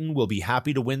 Sean Payton will be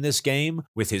happy to win this game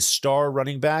with his star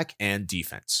running back and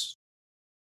defense.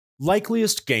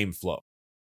 Likeliest game flow.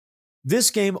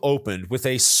 This game opened with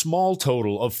a small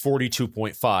total of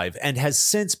 42.5 and has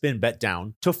since been bet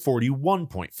down to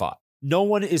 41.5. No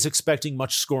one is expecting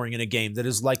much scoring in a game that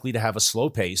is likely to have a slow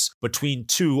pace between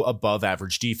 2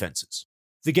 above-average defenses.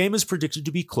 The game is predicted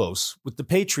to be close, with the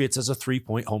Patriots as a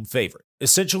 3-point home favorite,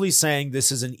 essentially saying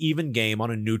this is an even game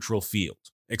on a neutral field.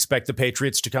 Expect the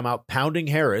Patriots to come out pounding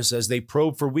Harris as they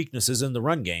probe for weaknesses in the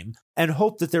run game, and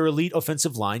hope that their elite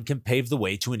offensive line can pave the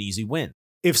way to an easy win.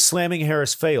 If slamming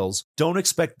Harris fails, don't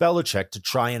expect Belichick to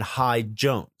try and hide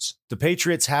Jones. The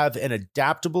Patriots have an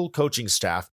adaptable coaching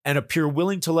staff and appear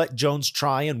willing to let Jones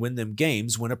try and win them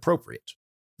games when appropriate.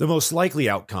 The most likely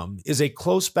outcome is a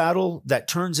close battle that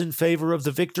turns in favor of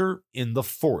the victor in the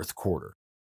fourth quarter.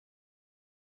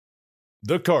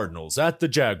 The Cardinals at the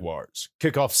Jaguars.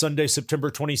 Kickoff Sunday,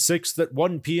 September 26th at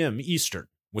 1 p.m. Eastern,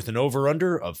 with an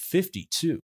over-under of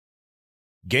 52.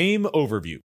 Game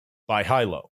Overview by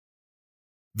Hilo.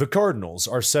 The Cardinals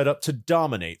are set up to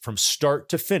dominate from start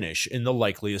to finish in the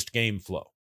likeliest game flow.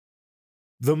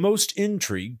 The most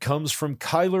intrigue comes from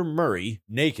Kyler Murray,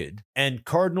 naked, and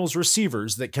Cardinals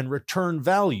receivers that can return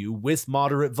value with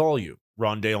moderate volume,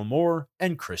 Rondale Moore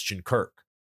and Christian Kirk.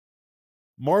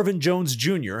 Marvin Jones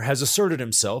Jr. has asserted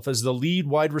himself as the lead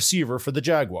wide receiver for the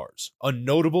Jaguars, a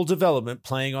notable development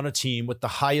playing on a team with the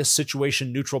highest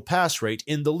situation-neutral pass rate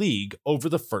in the league over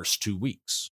the first 2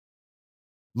 weeks.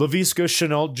 Laviska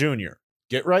Shenault Jr.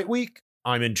 Get right week?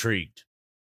 I'm intrigued.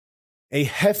 A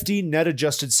hefty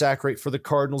net-adjusted sack rate for the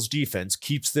Cardinals defense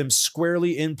keeps them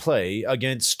squarely in play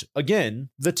against, again,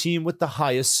 the team with the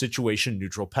highest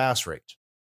situation-neutral pass rate.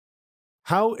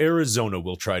 How Arizona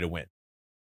will try to win.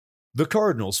 The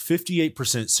Cardinals'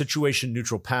 58%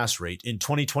 situation-neutral pass rate in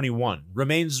 2021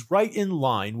 remains right in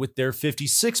line with their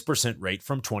 56% rate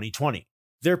from 2020.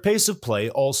 Their pace of play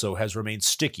also has remained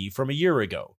sticky from a year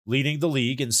ago, leading the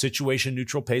league in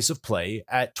situation-neutral pace of play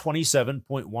at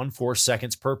 27.14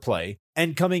 seconds per play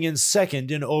and coming in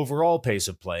second in overall pace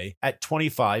of play at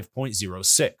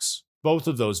 25.06. Both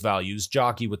of those values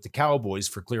jockey with the Cowboys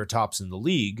for clear tops in the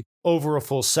league, over a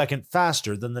full second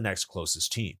faster than the next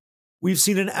closest team. We've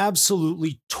seen an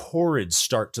absolutely torrid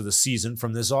start to the season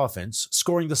from this offense,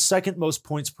 scoring the second most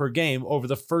points per game over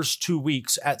the first 2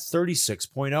 weeks at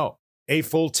 36.0. A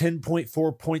full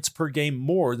 10.4 points per game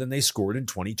more than they scored in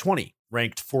 2020,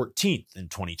 ranked 14th in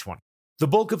 2020. The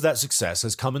bulk of that success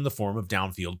has come in the form of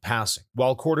downfield passing.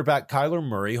 While quarterback Kyler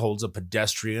Murray holds a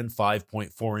pedestrian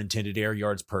 5.4 intended air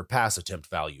yards per pass attempt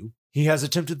value, he has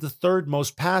attempted the third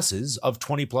most passes of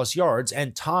 20-plus yards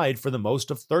and tied for the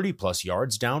most of 30-plus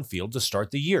yards downfield to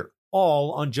start the year,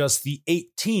 all on just the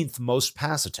 18th most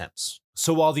pass attempts.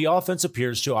 So while the offense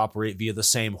appears to operate via the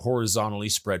same horizontally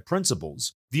spread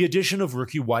principles, the addition of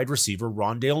rookie wide receiver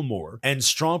Rondale Moore and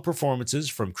strong performances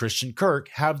from Christian Kirk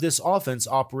have this offense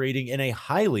operating in a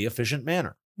highly efficient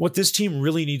manner. What this team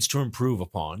really needs to improve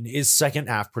upon is second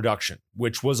half production,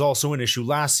 which was also an issue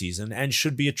last season and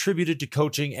should be attributed to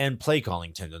coaching and play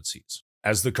calling tendencies,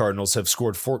 as the Cardinals have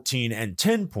scored 14 and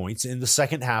 10 points in the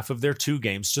second half of their 2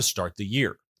 games to start the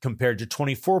year, compared to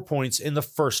 24 points in the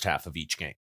first half of each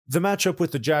game. The matchup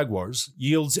with the Jaguars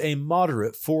yields a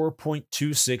moderate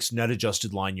 4.26 net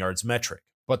adjusted line yards metric,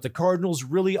 but the Cardinals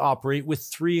really operate with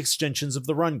 3 extensions of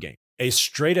the run game: a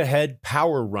straight-ahead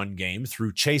power run game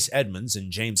through Chase Edmonds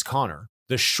and James Conner,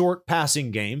 the short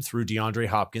passing game through DeAndre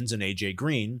Hopkins and A.J.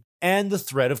 Green, and the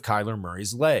threat of Kyler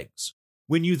Murray's legs.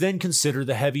 When you then consider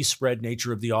the heavy spread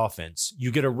nature of the offense,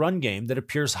 you get a run game that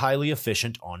appears highly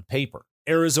efficient on paper.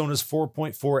 Arizona's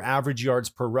 4.4 average yards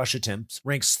per rush attempt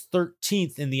ranks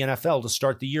 13th in the NFL to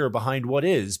start the year behind what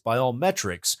is, by all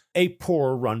metrics, a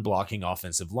poor run-blocking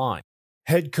offensive line.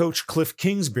 Head coach Cliff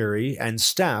Kingsbury and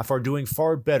staff are doing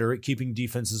far better at keeping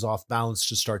defenses off balance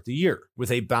to start the year, with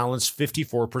a balanced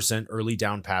 54% early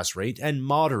down pass rate and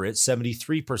moderate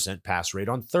 73% pass rate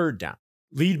on third down.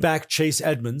 Lead back Chase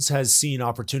Edmonds has seen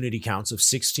opportunity counts of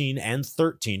 16 and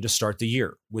 13 to start the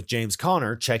year, with James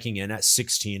Conner checking in at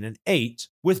 16 and 8,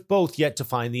 with both yet to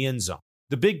find the end zone.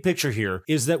 The big picture here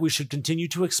is that we should continue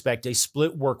to expect a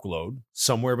split workload,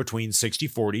 somewhere between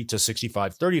 60-40 to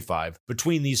 65-35,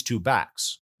 between these two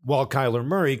backs, while Kyler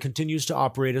Murray continues to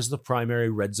operate as the primary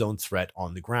red zone threat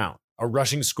on the ground, a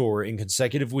rushing scorer in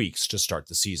consecutive weeks to start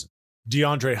the season.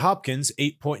 DeAndre Hopkins'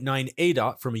 8.9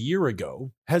 ADOT from a year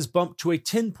ago has bumped to a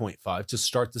 10.5 to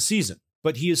start the season,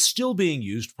 but he is still being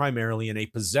used primarily in a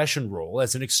possession role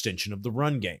as an extension of the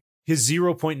run game. His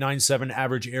 0.97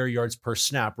 average air yards per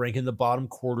snap rank in the bottom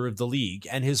quarter of the league,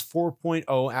 and his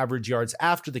 4.0 average yards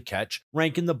after the catch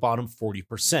rank in the bottom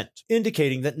 40%,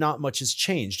 indicating that not much has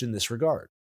changed in this regard.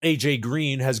 A.J.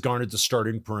 Green has garnered the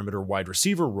starting perimeter wide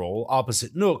receiver role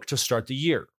opposite Nook to start the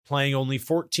year, playing only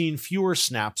 14 fewer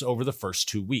snaps over the first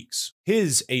 2 weeks.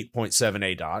 His 8.7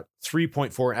 ADOT,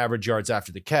 3.4 average yards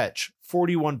after the catch,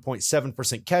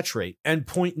 41.7% catch rate, and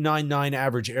 0.99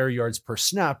 average air yards per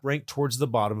snap rank towards the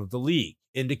bottom of the league,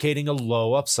 indicating a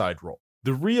low upside role.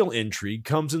 The real intrigue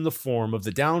comes in the form of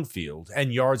the downfield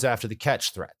and yards after the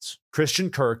catch threats: Christian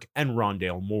Kirk and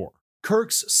Rondale Moore.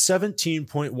 Kirk's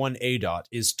 17.1 ADOT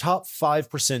is top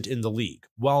 5% in the league,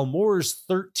 while Moore's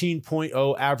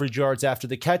 13.0 average yards after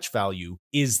the catch value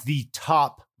is the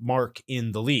top mark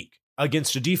in the league.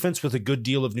 Against a defense with a good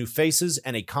deal of new faces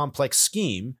and a complex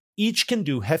scheme, each can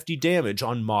do hefty damage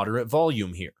on moderate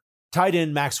volume here. Tight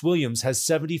end Max Williams has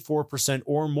 74%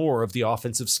 or more of the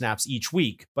offensive snaps each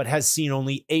week, but has seen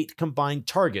only 8 combined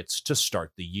targets to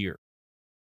start the year.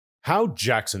 How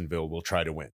Jacksonville will try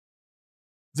to win.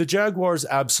 The Jaguars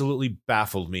absolutely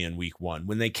baffled me in Week 1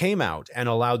 when they came out and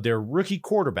allowed their rookie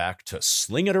quarterback to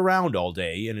sling it around all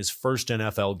day in his first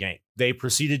NFL game. They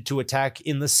proceeded to attack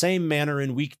in the same manner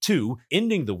in Week 2,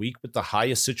 ending the week with the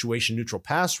highest situation-neutral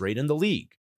pass rate in the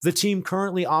league. The team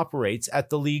currently operates at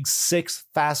the league's 6th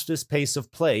fastest pace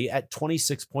of play at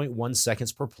 26.1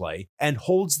 seconds per play and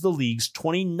holds the league's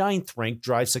 29th ranked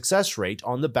drive success rate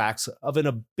on the backs of an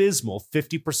abysmal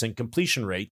 50% completion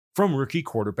rate from rookie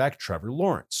quarterback Trevor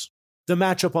Lawrence. The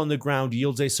matchup on the ground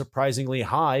yields a surprisingly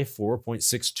high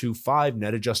 4.625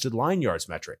 net adjusted line yards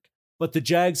metric, but the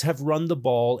Jags have run the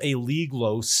ball a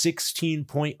league-low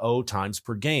 16.0 times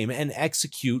per game and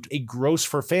execute a gross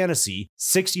for fantasy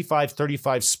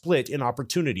 65-35 split in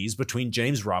opportunities between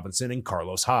James Robinson and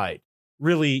Carlos Hyde.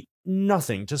 Really,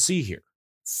 nothing to see here.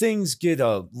 Things get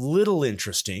a little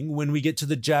interesting when we get to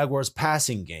the Jaguars'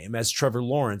 passing game, as Trevor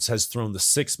Lawrence has thrown the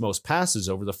 6th most passes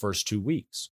over the first 2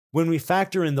 weeks. When we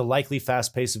factor in the likely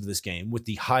fast pace of this game with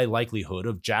the high likelihood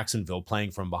of Jacksonville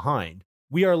playing from behind,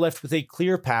 we are left with a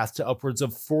clear path to upwards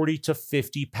of 40 to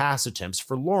 50 pass attempts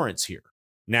for Lawrence here.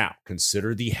 Now,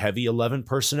 consider the heavy 11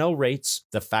 personnel rates,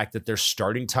 the fact that their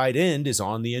starting tight end is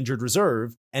on the injured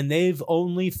reserve, and they've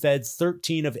only fed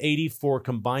 13 of 84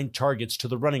 combined targets to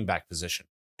the running back position.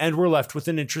 And we're left with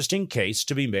an interesting case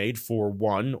to be made for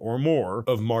one or more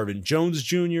of Marvin Jones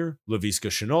Jr., Laviska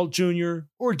Shenault Jr.,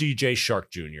 or DJ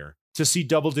Shark Jr. to see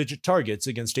double-digit targets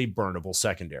against a burnable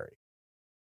secondary.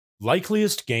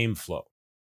 Likeliest game flow.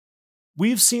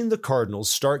 We've seen the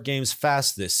Cardinals start games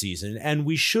fast this season, and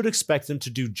we should expect them to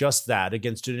do just that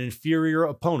against an inferior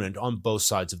opponent on both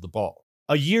sides of the ball.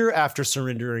 A year after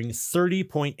surrendering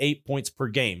 30.8 points per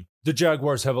game, the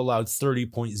Jaguars have allowed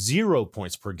 30.0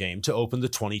 points per game to open the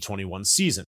 2021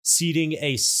 season, ceding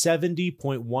a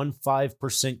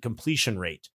 70.15% completion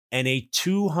rate and a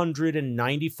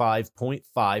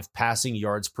 295.5 passing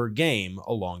yards per game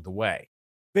along the way.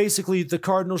 Basically, the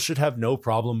Cardinals should have no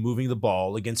problem moving the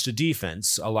ball against a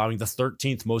defense, allowing the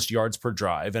 13th most yards per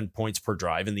drive and points per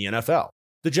drive in the NFL.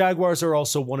 The Jaguars are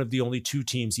also one of the only 2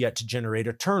 teams yet to generate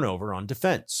a turnover on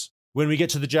defense. When we get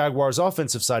to the Jaguars'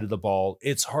 offensive side of the ball,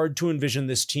 it's hard to envision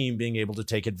this team being able to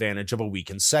take advantage of a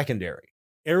weakened secondary.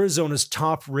 Arizona's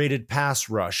top-rated pass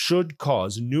rush should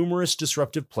cause numerous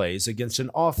disruptive plays against an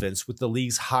offense with the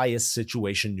league's highest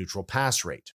situation-neutral pass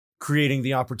rate, creating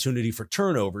the opportunity for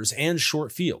turnovers and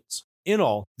short fields. In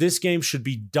all, this game should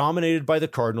be dominated by the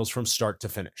Cardinals from start to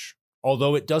finish.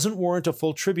 Although it doesn't warrant a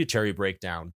full tributary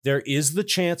breakdown, there is the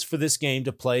chance for this game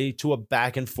to play to a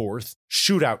back-and-forth,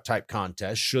 shootout-type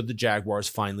contest should the Jaguars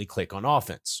finally click on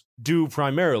offense, due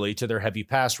primarily to their heavy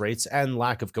pass rates and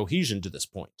lack of cohesion to this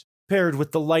point, paired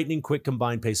with the lightning-quick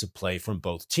combined pace of play from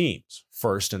both teams,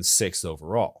 1st and 6th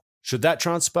overall. Should that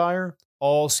transpire,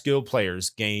 all skilled players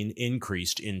gain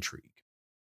increased intrigue.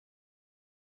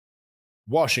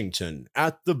 Washington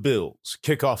at the Bills.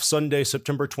 Kickoff Sunday,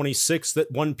 September 26th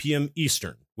at 1 p.m.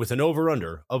 Eastern with an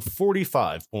over-under of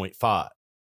 45.5.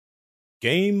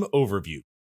 Game Overview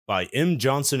by M.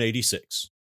 Johnson 86.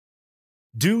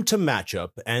 Due to matchup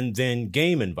and then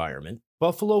game environment,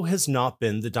 Buffalo has not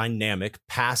been the dynamic,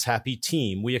 pass-happy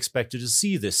team we expected to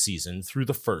see this season through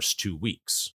the first 2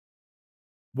 weeks.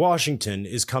 Washington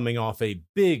is coming off a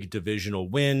big divisional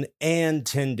win and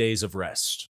 10 days of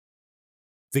rest.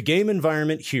 The game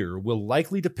environment here will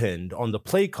likely depend on the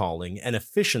play calling and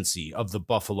efficiency of the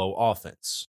Buffalo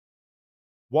offense.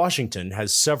 Washington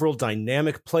has several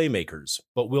dynamic playmakers,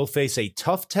 but will face a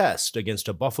tough test against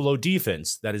a Buffalo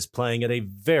defense that is playing at a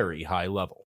very high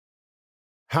level.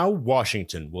 How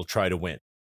Washington will try to win.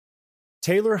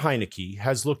 Taylor Heinicke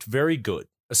has looked very good,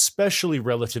 especially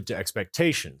relative to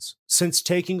expectations, since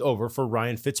taking over for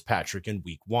Ryan Fitzpatrick in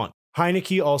Week 1.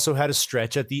 Heinicke also had a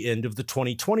stretch at the end of the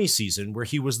 2020 season where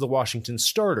he was the Washington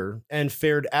starter and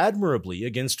fared admirably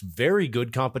against very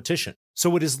good competition.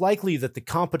 So it is likely that the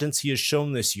competence he has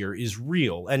shown this year is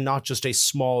real and not just a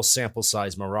small sample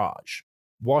size mirage.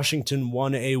 Washington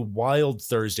won a wild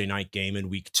Thursday night game in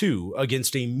Week 2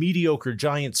 against a mediocre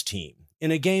Giants team,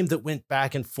 in a game that went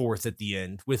back and forth at the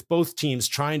end, with both teams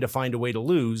trying to find a way to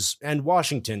lose and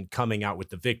Washington coming out with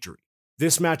the victory.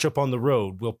 This matchup on the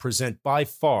road will present by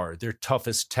far their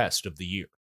toughest test of the year.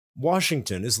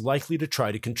 Washington is likely to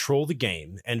try to control the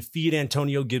game and feed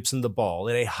Antonio Gibson the ball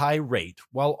at a high rate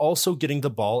while also getting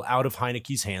the ball out of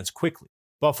Heinicke's hands quickly.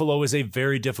 Buffalo is a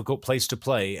very difficult place to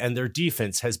play, and their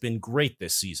defense has been great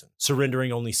this season,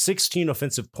 surrendering only 16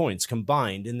 offensive points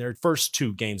combined in their first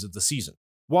 2 games of the season.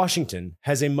 Washington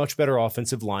has a much better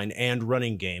offensive line and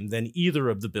running game than either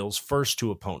of the Bills' first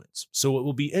 2 opponents, so it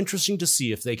will be interesting to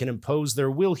see if they can impose their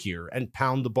will here and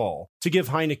pound the ball to give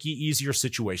Heinicke easier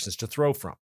situations to throw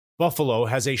from. Buffalo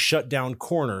has a shutdown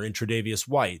corner in Tre'Davious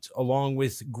White, along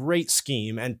with great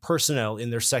scheme and personnel in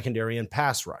their secondary and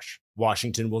pass rush.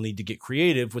 Washington will need to get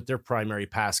creative with their primary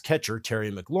pass catcher,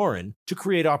 Terry McLaurin, to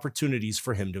create opportunities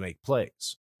for him to make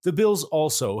plays. The Bills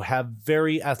also have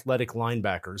very athletic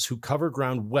linebackers who cover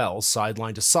ground well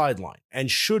sideline to sideline and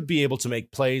should be able to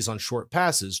make plays on short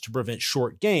passes to prevent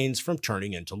short gains from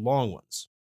turning into long ones.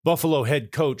 Buffalo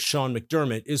head coach Sean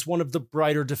McDermott is one of the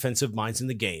brighter defensive minds in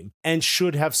the game and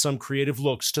should have some creative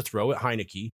looks to throw at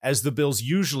Heinicke, as the Bills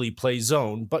usually play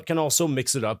zone but can also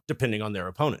mix it up depending on their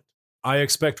opponent. I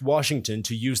expect Washington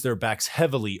to use their backs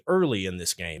heavily early in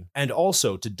this game, and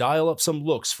also to dial up some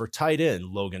looks for tight end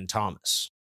Logan Thomas.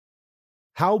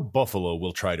 How Buffalo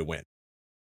will try to win.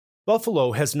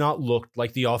 Buffalo has not looked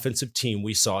like the offensive team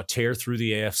we saw tear through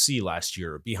the AFC last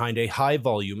year behind a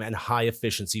high-volume and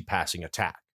high-efficiency passing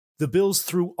attack. The Bills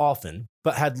threw often,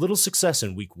 but had little success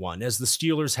in Week 1 as the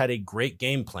Steelers had a great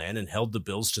game plan and held the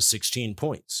Bills to 16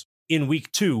 points. In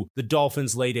Week 2, the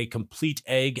Dolphins laid a complete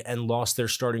egg and lost their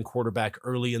starting quarterback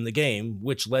early in the game,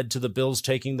 which led to the Bills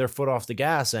taking their foot off the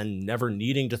gas and never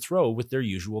needing to throw with their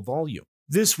usual volume.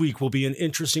 This week will be an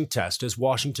interesting test as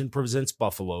Washington presents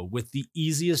Buffalo with the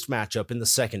easiest matchup in the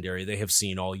secondary they have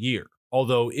seen all year,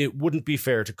 although it wouldn't be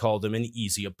fair to call them an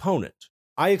easy opponent.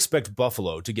 I expect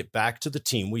Buffalo to get back to the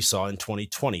team we saw in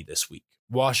 2020 this week.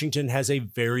 Washington has a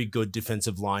very good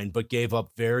defensive line, but gave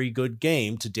up very good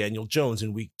game to Daniel Jones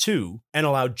in Week 2 and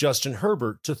allowed Justin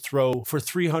Herbert to throw for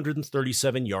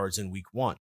 337 yards in Week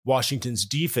 1. Washington's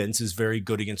defense is very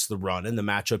good against the run, and the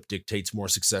matchup dictates more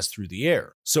success through the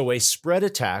air. So a spread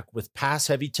attack with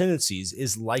pass-heavy tendencies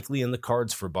is likely in the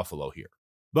cards for Buffalo here.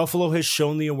 Buffalo has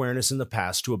shown the awareness in the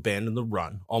past to abandon the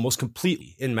run almost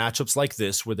completely in matchups like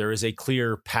this where there is a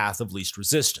clear path of least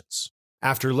resistance.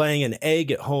 After laying an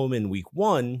egg at home in Week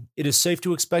 1, it is safe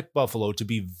to expect Buffalo to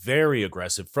be very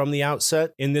aggressive from the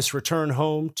outset in this return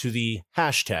home to the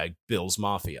Bills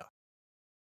Mafia.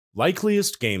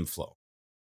 Likeliest game flow.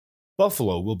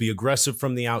 Buffalo will be aggressive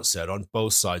from the outset on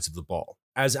both sides of the ball.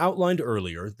 As outlined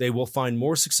earlier, they will find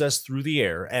more success through the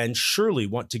air and surely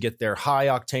want to get their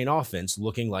high-octane offense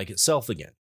looking like itself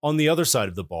again. On the other side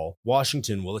of the ball,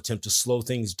 Washington will attempt to slow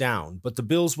things down, but the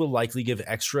Bills will likely give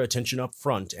extra attention up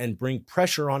front and bring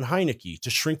pressure on Heineke to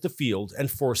shrink the field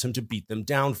and force him to beat them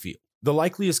downfield. The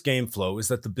likeliest game flow is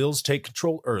that the Bills take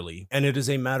control early, and it is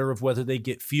a matter of whether they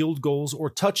get field goals or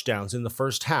touchdowns in the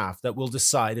first half that will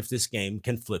decide if this game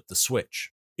can flip the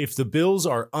switch. If the Bills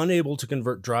are unable to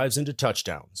convert drives into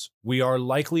touchdowns, we are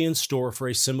likely in store for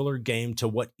a similar game to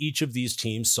what each of these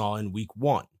teams saw in Week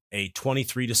 1. A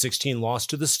 23-16 loss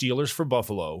to the Steelers for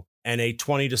Buffalo, and a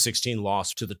 20-16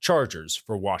 loss to the Chargers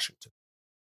for Washington.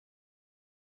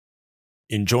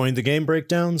 Enjoying the game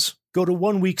breakdowns? Go to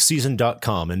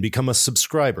oneweekseason.com and become a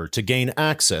subscriber to gain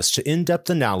access to in-depth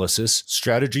analysis,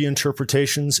 strategy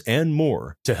interpretations, and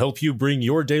more to help you bring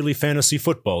your daily fantasy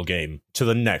football game to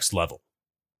the next level.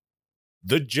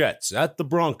 The Jets at the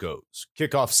Broncos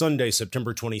kick off Sunday,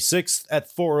 September 26th at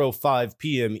 4:05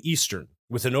 p.m. Eastern,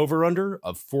 with an over-under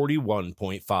of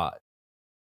 41.5.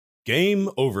 Game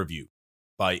Overview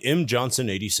by M. Johnson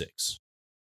 86.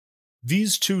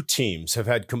 These two teams have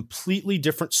had completely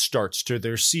different starts to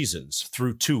their seasons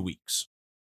through 2 weeks.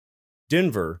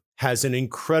 Denver has an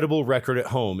incredible record at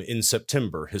home in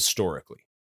September historically.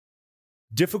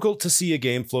 Difficult to see a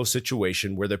game flow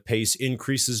situation where the pace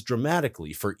increases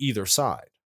dramatically for either side.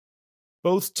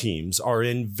 Both teams are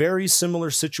in very similar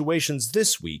situations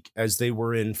this week as they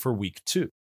were in for Week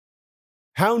 2.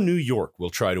 How New York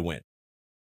will try to win.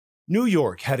 New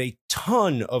York had a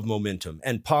ton of momentum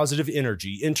and positive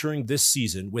energy entering this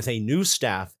season with a new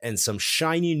staff and some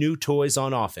shiny new toys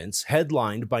on offense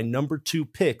headlined by number 2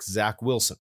 pick Zach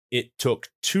Wilson. It took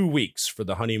 2 weeks for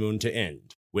the honeymoon to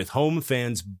end, with home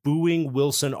fans booing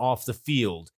Wilson off the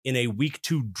field in a Week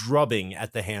 2 drubbing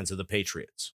at the hands of the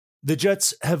Patriots. The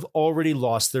Jets have already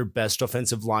lost their best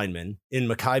offensive lineman in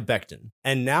Mekhi Becton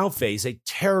and now face a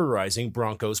terrorizing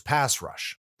Broncos pass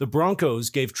rush. The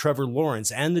Broncos gave Trevor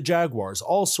Lawrence and the Jaguars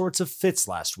all sorts of fits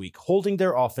last week, holding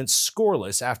their offense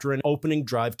scoreless after an opening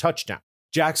drive touchdown.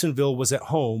 Jacksonville was at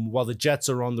home while the Jets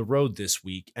are on the road this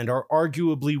week and are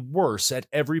arguably worse at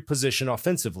every position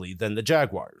offensively than the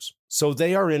Jaguars, so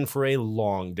they are in for a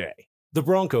long day. The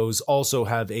Broncos also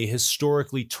have a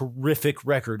historically terrific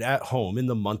record at home in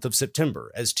the month of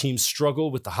September as teams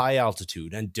struggle with the high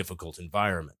altitude and difficult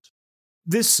environment.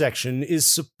 This section is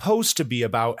supposed to be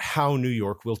about how New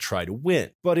York will try to win,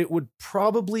 but it would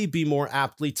probably be more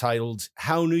aptly titled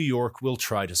How New York Will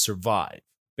Try to Survive,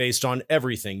 based on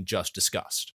everything just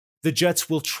discussed. The Jets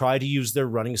will try to use their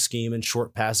running scheme and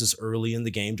short passes early in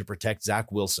the game to protect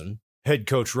Zach Wilson. Head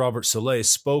coach Robert Saleh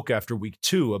spoke after Week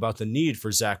 2 about the need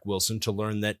for Zach Wilson to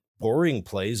learn that boring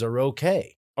plays are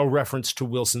okay, a reference to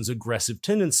Wilson's aggressive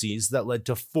tendencies that led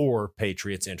to 4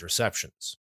 Patriots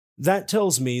interceptions. That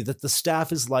tells me that the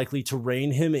staff is likely to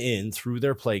rein him in through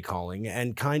their play calling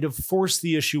and kind of force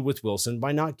the issue with Wilson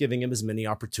by not giving him as many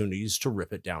opportunities to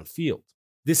rip it downfield.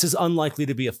 This is unlikely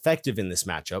to be effective in this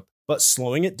matchup, but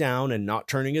slowing it down and not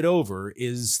turning it over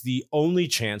is the only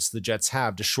chance the Jets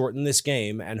have to shorten this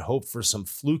game and hope for some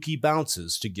fluky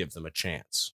bounces to give them a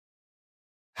chance.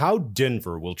 How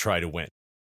Denver will try to win.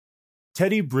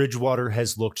 Teddy Bridgewater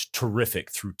has looked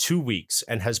terrific through 2 weeks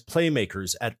and has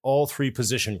playmakers at all 3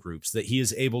 position groups that he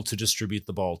is able to distribute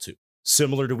the ball to.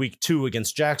 Similar to Week 2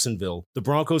 against Jacksonville, the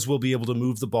Broncos will be able to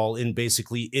move the ball in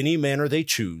basically any manner they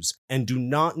choose and do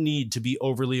not need to be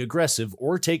overly aggressive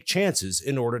or take chances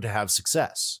in order to have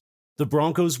success. The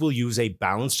Broncos will use a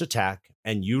balanced attack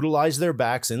and utilize their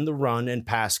backs in the run and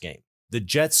pass game. The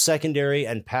Jets' secondary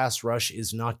and pass rush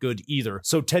is not good either,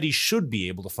 so Teddy should be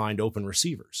able to find open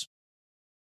receivers.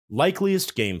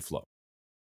 Likeliest game flow.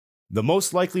 The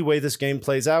most likely way this game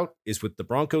plays out is with the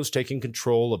Broncos taking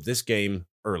control of this game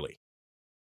early.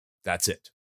 That's it.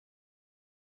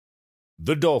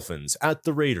 The Dolphins at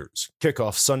the Raiders.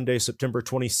 Kickoff Sunday, September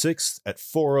 26th at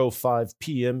 4:05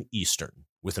 p.m. Eastern,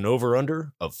 with an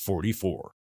over-under of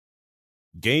 44.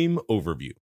 Game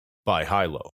overview by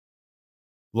Hilo.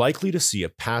 Likely to see a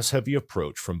pass-heavy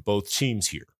approach from both teams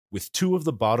here, with 2 of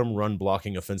the bottom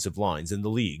run-blocking offensive lines in the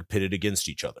league pitted against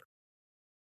each other.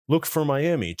 Look for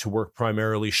Miami to work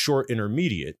primarily short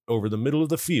intermediate over the middle of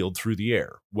the field through the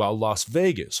air, while Las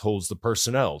Vegas holds the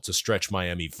personnel to stretch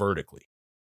Miami vertically.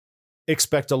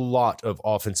 Expect a lot of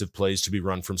offensive plays to be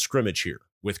run from scrimmage here,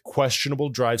 with questionable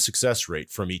drive success rate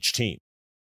from each team.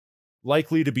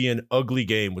 Likely to be an ugly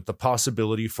game with the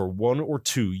possibility for 1 or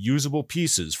 2 usable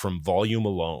pieces from volume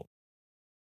alone.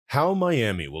 How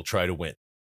Miami will try to win.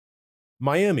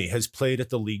 Miami has played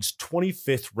at the league's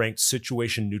 25th ranked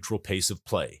situation-neutral pace of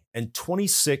play and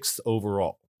 26th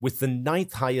overall, with the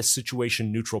 9th highest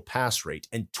situation-neutral pass rate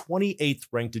and 28th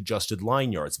ranked adjusted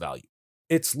line yards value.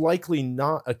 It's likely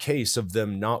not a case of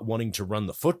them not wanting to run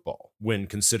the football when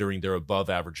considering their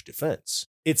above-average defense.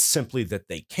 It's simply that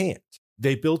they can't.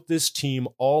 They built this team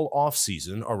all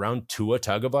offseason around Tua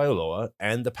Tagovailoa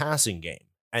and the passing game,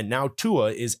 and now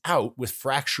Tua is out with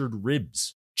fractured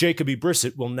ribs. Jacoby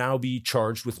Brissett will now be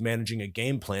charged with managing a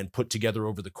game plan put together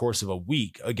over the course of a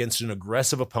week against an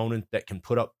aggressive opponent that can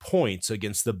put up points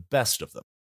against the best of them.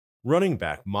 Running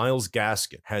back Myles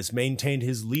Gaskin has maintained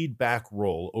his lead back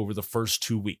role over the first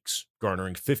 2 weeks,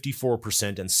 garnering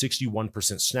 54% and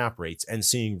 61% snap rates and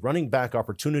seeing running back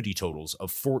opportunity totals of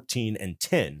 14 and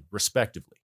 10,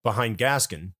 respectively. Behind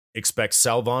Gaskin, expect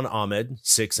Salvon Ahmed,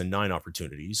 6 and 9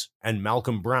 opportunities, and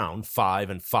Malcolm Brown, 5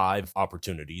 and 5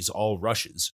 opportunities, all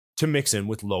rushes, to mix in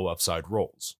with low upside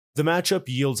roles. The matchup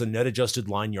yields a net adjusted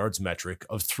line yards metric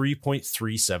of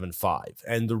 3.375,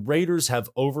 and the Raiders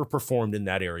have overperformed in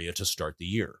that area to start the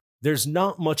year. There's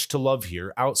not much to love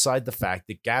here outside the fact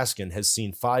that Gaskin has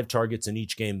seen 5 targets in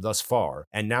each game thus far,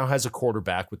 and now has a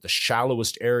quarterback with the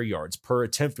shallowest air yards per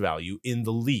attempt value in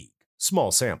the league.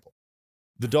 Small sample.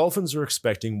 The Dolphins are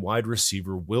expecting wide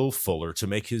receiver Will Fuller to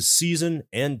make his season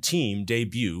and team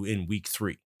debut in Week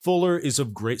 3. Fuller is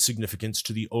of great significance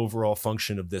to the overall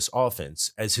function of this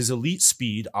offense, as his elite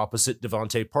speed opposite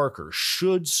Devontae Parker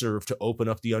should serve to open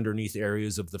up the underneath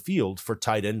areas of the field for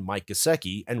tight end Mike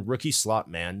Gesicki and rookie slot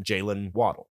man Jalen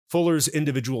Waddle. Fuller's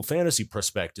individual fantasy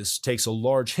prospectus takes a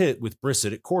large hit with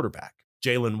Brissett at quarterback.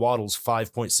 Jalen Waddle's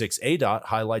 5.6 ADOT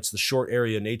highlights the short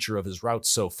area nature of his routes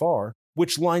so far,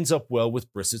 which lines up well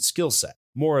with Brissett's skill set,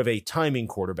 more of a timing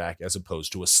quarterback as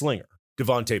opposed to a slinger.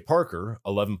 Devontae Parker,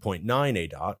 11.9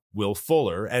 ADOT, Will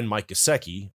Fuller, and Mike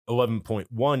Gesicki, 11.1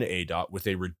 ADOT with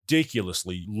a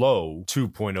ridiculously low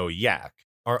 2.0 YAC,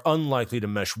 are unlikely to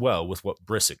mesh well with what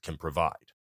Brissett can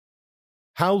provide.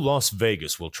 How Las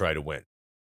Vegas will try to win.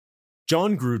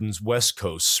 John Gruden's West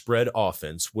Coast spread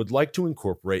offense would like to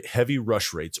incorporate heavy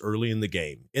rush rates early in the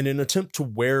game in an attempt to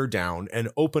wear down and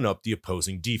open up the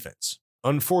opposing defense.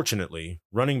 Unfortunately,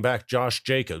 running back Josh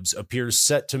Jacobs appears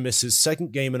set to miss his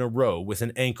 2nd game in a row with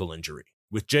an ankle injury.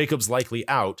 With Jacobs likely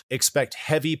out, expect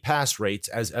heavy pass rates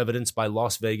as evidenced by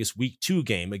Las Vegas Week 2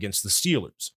 game against the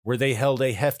Steelers, where they held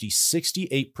a hefty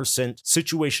 68%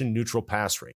 situation-neutral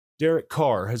pass rate. Derek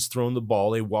Carr has thrown the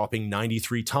ball a whopping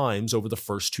 93 times over the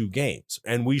first 2 games,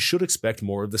 and we should expect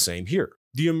more of the same here.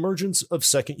 The emergence of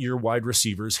second-year wide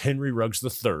receivers Henry Ruggs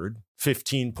III,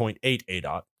 15.8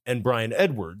 ADOT, and Brian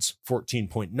Edwards,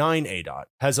 14.9 ADOT,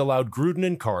 has allowed Gruden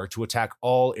and Carr to attack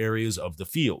all areas of the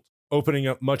field, opening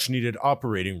up much-needed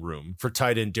operating room for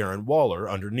tight end Darren Waller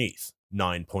underneath,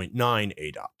 9.9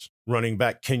 ADOT. Running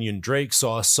back Kenyon Drake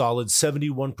saw a solid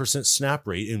 71% snap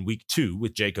rate in Week 2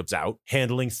 with Jacobs out,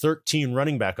 handling 13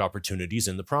 running back opportunities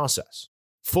in the process.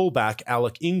 Fullback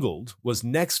Alec Ingold was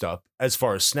next up as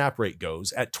far as snap rate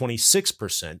goes at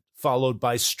 26%, followed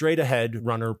by straight-ahead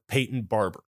runner Peyton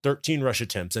Barber, 13 rush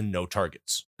attempts and no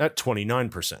targets, at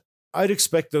 29%. I'd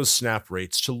expect those snap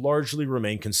rates to largely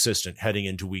remain consistent heading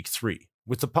into Week 3,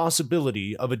 with the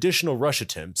possibility of additional rush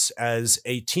attempts as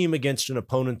a team against an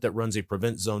opponent that runs a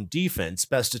prevent zone defense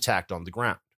best attacked on the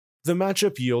ground. The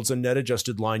matchup yields a net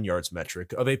adjusted line yards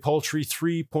metric of a paltry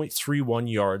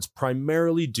 3.31 yards,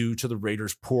 primarily due to the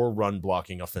Raiders' poor run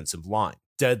blocking offensive line,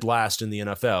 dead last in the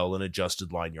NFL in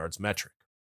adjusted line yards metric.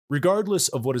 Regardless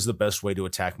of what is the best way to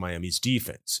attack Miami's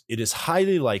defense, it is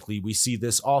highly likely we see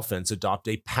this offense adopt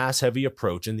a pass-heavy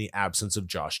approach in the absence of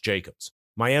Josh Jacobs.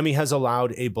 Miami has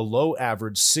allowed a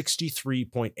below-average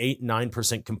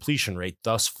 63.89% completion rate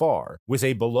thus far, with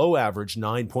a below-average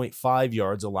 9.5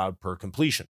 yards allowed per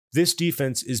completion. This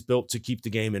defense is built to keep the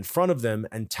game in front of them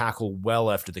and tackle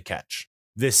well after the catch.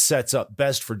 This sets up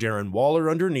best for Darren Waller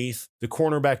underneath. The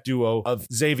cornerback duo of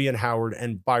Xavier Howard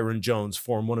and Byron Jones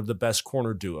form one of the best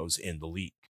corner duos in the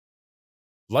league.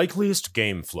 Likeliest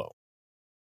game flow.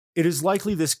 It is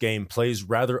likely this game plays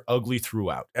rather ugly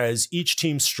throughout, as each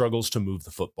team struggles to move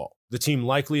the football. The team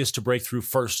likeliest to break through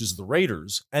first is the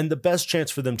Raiders, and the best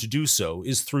chance for them to do so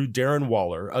is through Darren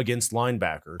Waller against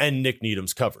linebacker and Nick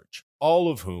Needham's coverage,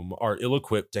 all of whom are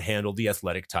ill-equipped to handle the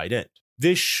athletic tight end.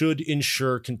 This should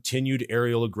ensure continued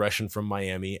aerial aggression from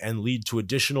Miami and lead to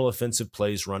additional offensive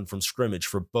plays run from scrimmage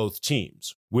for both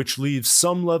teams, which leaves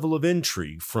some level of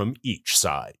intrigue from each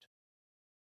side.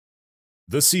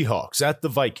 The Seahawks at the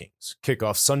Vikings kick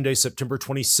off Sunday, September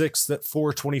 26th at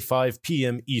 4:25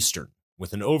 p.m. Eastern,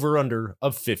 with an over-under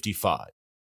of 55.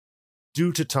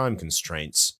 Due to time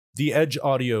constraints, the Edge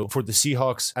audio for the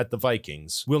Seahawks at the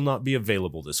Vikings will not be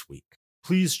available this week.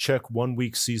 Please check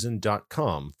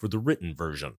oneweekseason.com for the written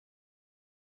version.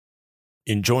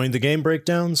 Enjoying the game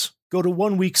breakdowns? Go to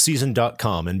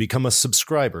oneweekseason.com and become a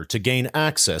subscriber to gain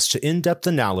access to in-depth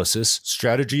analysis,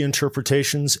 strategy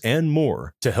interpretations, and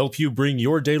more to help you bring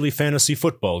your daily fantasy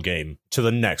football game to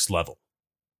the next level.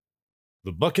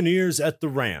 The Buccaneers at the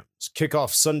Rams kick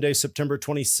off Sunday, September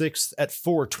 26th at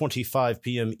 4:25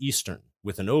 p.m. Eastern,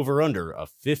 with an over-under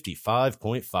of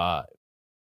 55.5.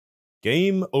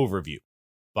 Game Overview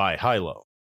by Hilo.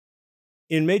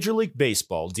 In Major League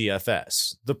Baseball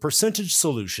DFS, the percentage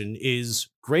solution is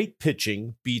great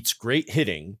pitching beats great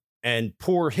hitting, and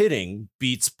poor hitting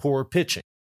beats poor pitching.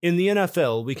 In the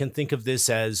NFL, we can think of this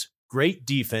as great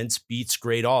defense beats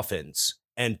great offense,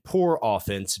 and poor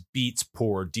offense beats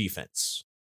poor defense.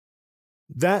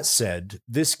 That said,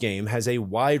 this game has a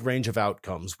wide range of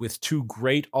outcomes with two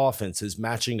great offenses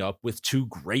matching up with two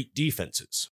great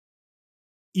defenses.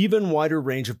 Even wider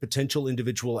range of potential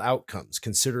individual outcomes,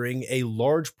 considering a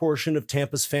large portion of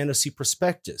Tampa's fantasy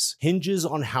prospectus hinges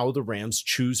on how the Rams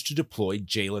choose to deploy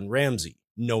Jalen Ramsey,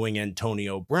 knowing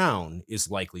Antonio Brown is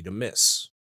likely to miss.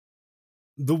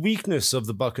 The weakness of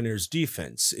the Buccaneers'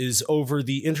 defense is over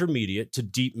the intermediate to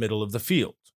deep middle of the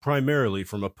field, primarily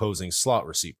from opposing slot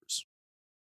receivers.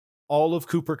 All of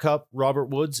Cooper Kupp, Robert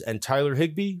Woods, and Tyler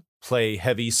Higbee play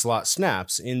heavy slot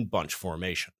snaps in bunch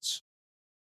formations.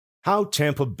 How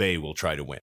Tampa Bay will try to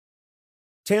win.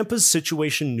 Tampa's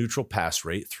situation-neutral pass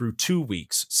rate through 2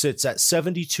 weeks sits at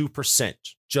 72%,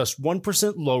 just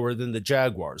 1% lower than the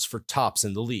Jaguars for tops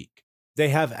in the league. They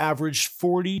have averaged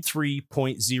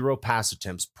 43.0 pass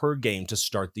attempts per game to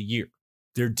start the year.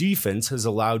 Their defense has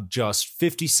allowed just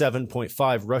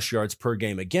 57.5 rush yards per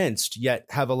game against, yet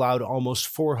have allowed almost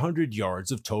 400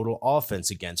 yards of total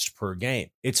offense against per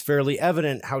game. It's fairly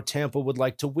evident how Tampa would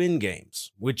like to win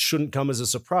games, which shouldn't come as a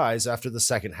surprise after the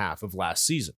second half of last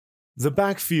season. The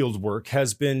backfield work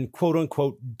has been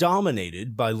quote-unquote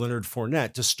dominated by Leonard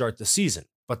Fournette to start the season,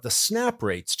 but the snap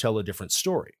rates tell a different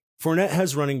story. Fournette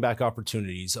has running back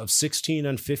opportunities of 16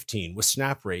 and 15 with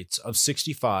snap rates of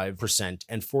 65%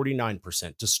 and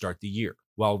 49% to start the year,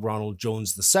 while Ronald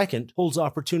Jones II holds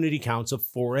opportunity counts of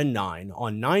 4 and 9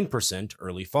 on 9%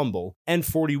 early fumble and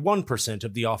 41%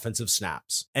 of the offensive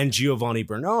snaps, and Giovanni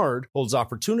Bernard holds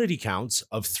opportunity counts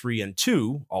of 3 and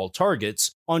 2 all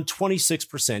targets on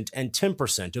 26% and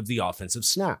 10% of the offensive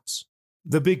snaps.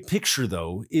 The big picture,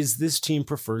 though, is this team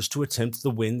prefers to attempt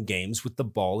to win games with the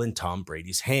ball in Tom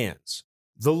Brady's hands.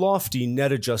 The lofty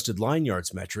net adjusted line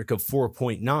yards metric of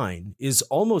 4.9 is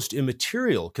almost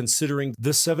immaterial considering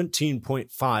the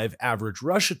 17.5 average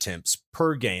rush attempts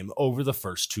per game over the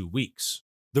first 2 weeks.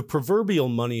 The proverbial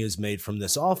money is made from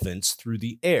this offense through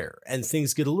the air, and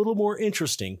things get a little more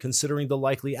interesting considering the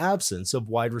likely absence of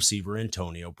wide receiver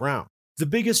Antonio Brown. The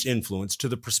biggest influence to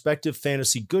the prospective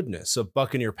fantasy goodness of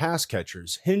Buccaneer pass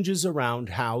catchers hinges around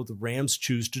how the Rams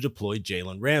choose to deploy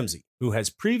Jalen Ramsey, who has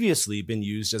previously been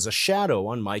used as a shadow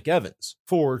on Mike Evans,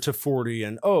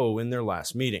 4-40-0 in their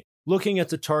last meeting. Looking at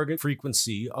the target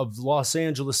frequency of the Los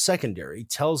Angeles secondary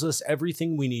tells us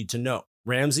everything we need to know.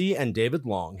 Ramsey and David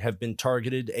Long have been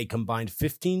targeted a combined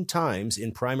 15 times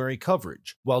in primary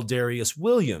coverage, while Darius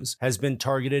Williams has been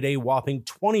targeted a whopping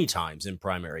 20 times in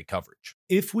primary coverage.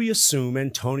 If we assume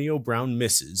Antonio Brown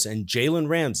misses and Jalen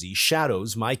Ramsey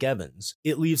shadows Mike Evans,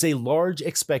 it leaves a large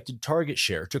expected target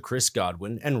share to Chris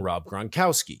Godwin and Rob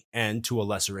Gronkowski, and to a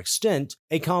lesser extent,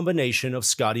 a combination of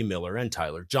Scotty Miller and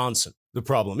Tyler Johnson. The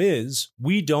problem is,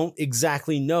 we don't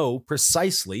exactly know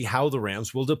precisely how the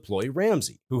Rams will deploy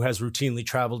Ramsey, who has routinely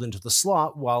traveled into the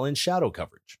slot while in shadow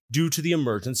coverage, due to the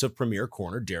emergence of premier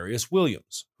corner Darius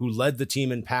Williams, who led the team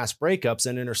in pass breakups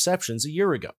and interceptions a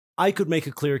year ago. I could make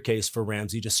a clear case for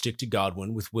Ramsey to stick to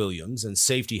Godwin with Williams and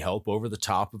safety help over the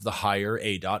top of the higher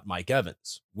ADOT Mike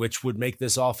Evans, which would make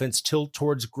this offense tilt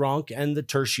towards Gronk and the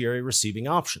tertiary receiving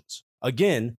options.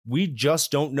 Again, we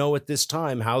just don't know at this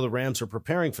time how the Rams are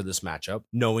preparing for this matchup,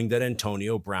 knowing that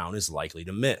Antonio Brown is likely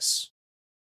to miss.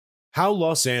 How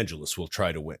Los Angeles will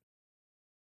try to win.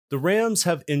 The Rams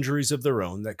have injuries of their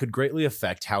own that could greatly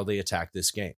affect how they attack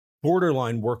this game.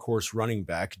 Borderline workhorse running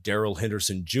back Darrell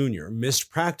Henderson Jr.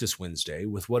 missed practice Wednesday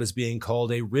with what is being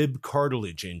called a rib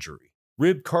cartilage injury.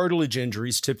 Rib cartilage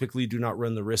injuries typically do not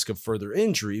run the risk of further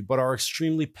injury, but are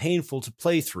extremely painful to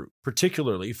play through,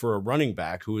 particularly for a running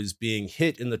back who is being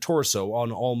hit in the torso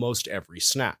on almost every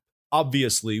snap.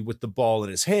 Obviously with the ball in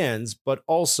his hands, but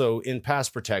also in pass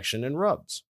protection and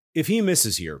rubs. If he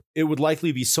misses here, it would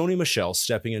likely be Sony Michel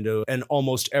stepping into an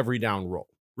almost every down role.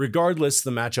 Regardless,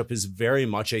 the matchup is very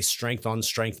much a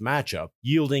strength-on-strength matchup,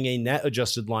 yielding a net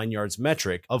adjusted line yards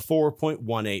metric of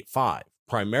 4.185.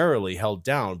 Primarily held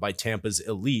down by Tampa's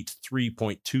elite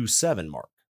 3.27 mark.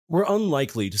 We're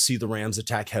unlikely to see the Rams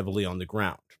attack heavily on the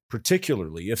ground,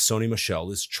 particularly if Sony Michel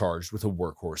is charged with a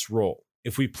workhorse role.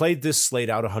 If we played this slate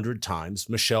out 100 times,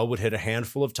 Michel would hit a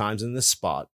handful of times in this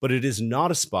spot, but it is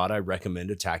not a spot I recommend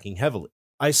attacking heavily.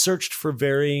 I searched for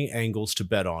varying angles to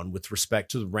bet on with respect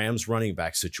to the Rams running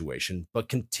back situation, but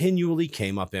continually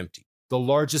came up empty. The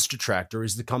largest detractor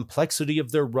is the complexity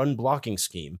of their run blocking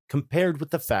scheme compared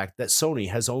with the fact that Sony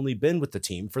has only been with the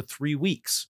team for 3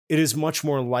 weeks. It is much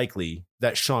more likely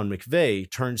that Sean McVay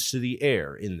turns to the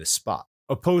air in this spot.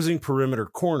 Opposing perimeter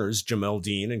corners Jamel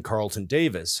Dean and Carlton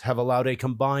Davis have allowed a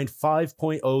combined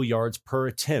 5.0 yards per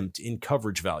attempt in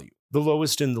coverage value, the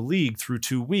lowest in the league through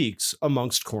 2 weeks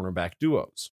amongst cornerback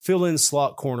duos. Fill-in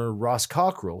slot corner Ross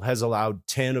Cockrell has allowed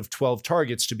 10 of 12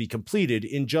 targets to be completed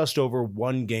in just over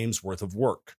 1 game's worth of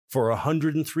work, for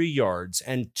 103 yards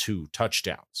and 2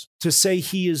 touchdowns. To say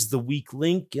he is the weak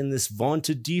link in this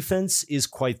vaunted defense is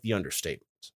quite the understatement.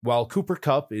 While Cooper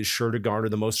Kupp is sure to garner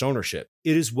the most ownership,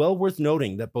 it is well worth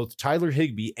noting that both Tyler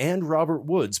Higbee and Robert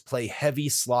Woods play heavy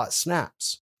slot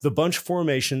snaps. The bunch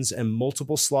formations and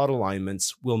multiple slot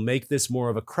alignments will make this more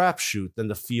of a crapshoot than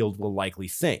the field will likely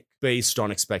think, based on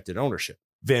expected ownership.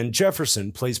 Van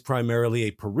Jefferson plays primarily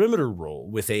a perimeter role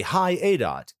with a high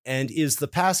ADOT and is the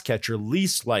pass catcher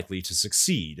least likely to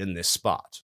succeed in this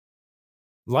spot.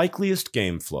 Likeliest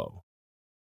game flow.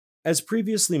 As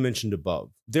previously mentioned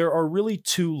above, there are really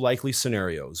 2 likely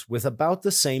scenarios with about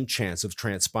the same chance of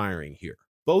transpiring here.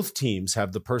 Both teams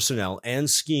have the personnel and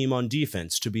scheme on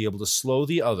defense to be able to slow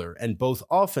the other, and both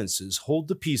offenses hold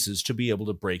the pieces to be able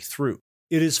to break through.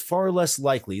 It is far less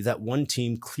likely that one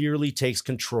team clearly takes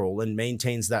control and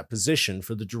maintains that position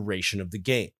for the duration of the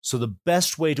game. So the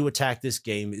best way to attack this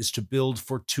game is to build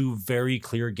for 2 very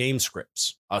clear game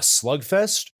scripts: a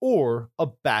slugfest or a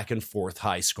back and forth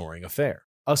high-scoring affair.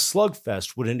 A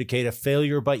slugfest would indicate a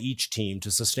failure by each team to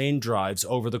sustain drives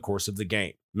over the course of the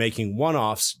game, making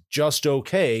one-offs just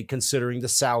okay considering the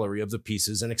salary of the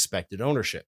pieces and expected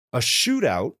ownership. A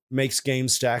shootout makes game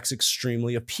stacks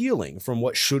extremely appealing from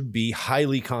what should be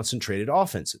highly concentrated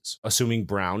offenses, assuming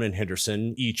Brown and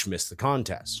Henderson each miss the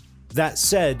contest. That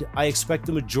said, I expect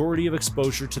the majority of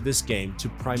exposure to this game to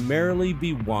primarily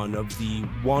be one of the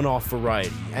one-off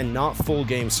variety and not full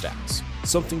game stacks,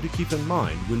 something to keep in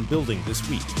mind when building this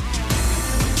week.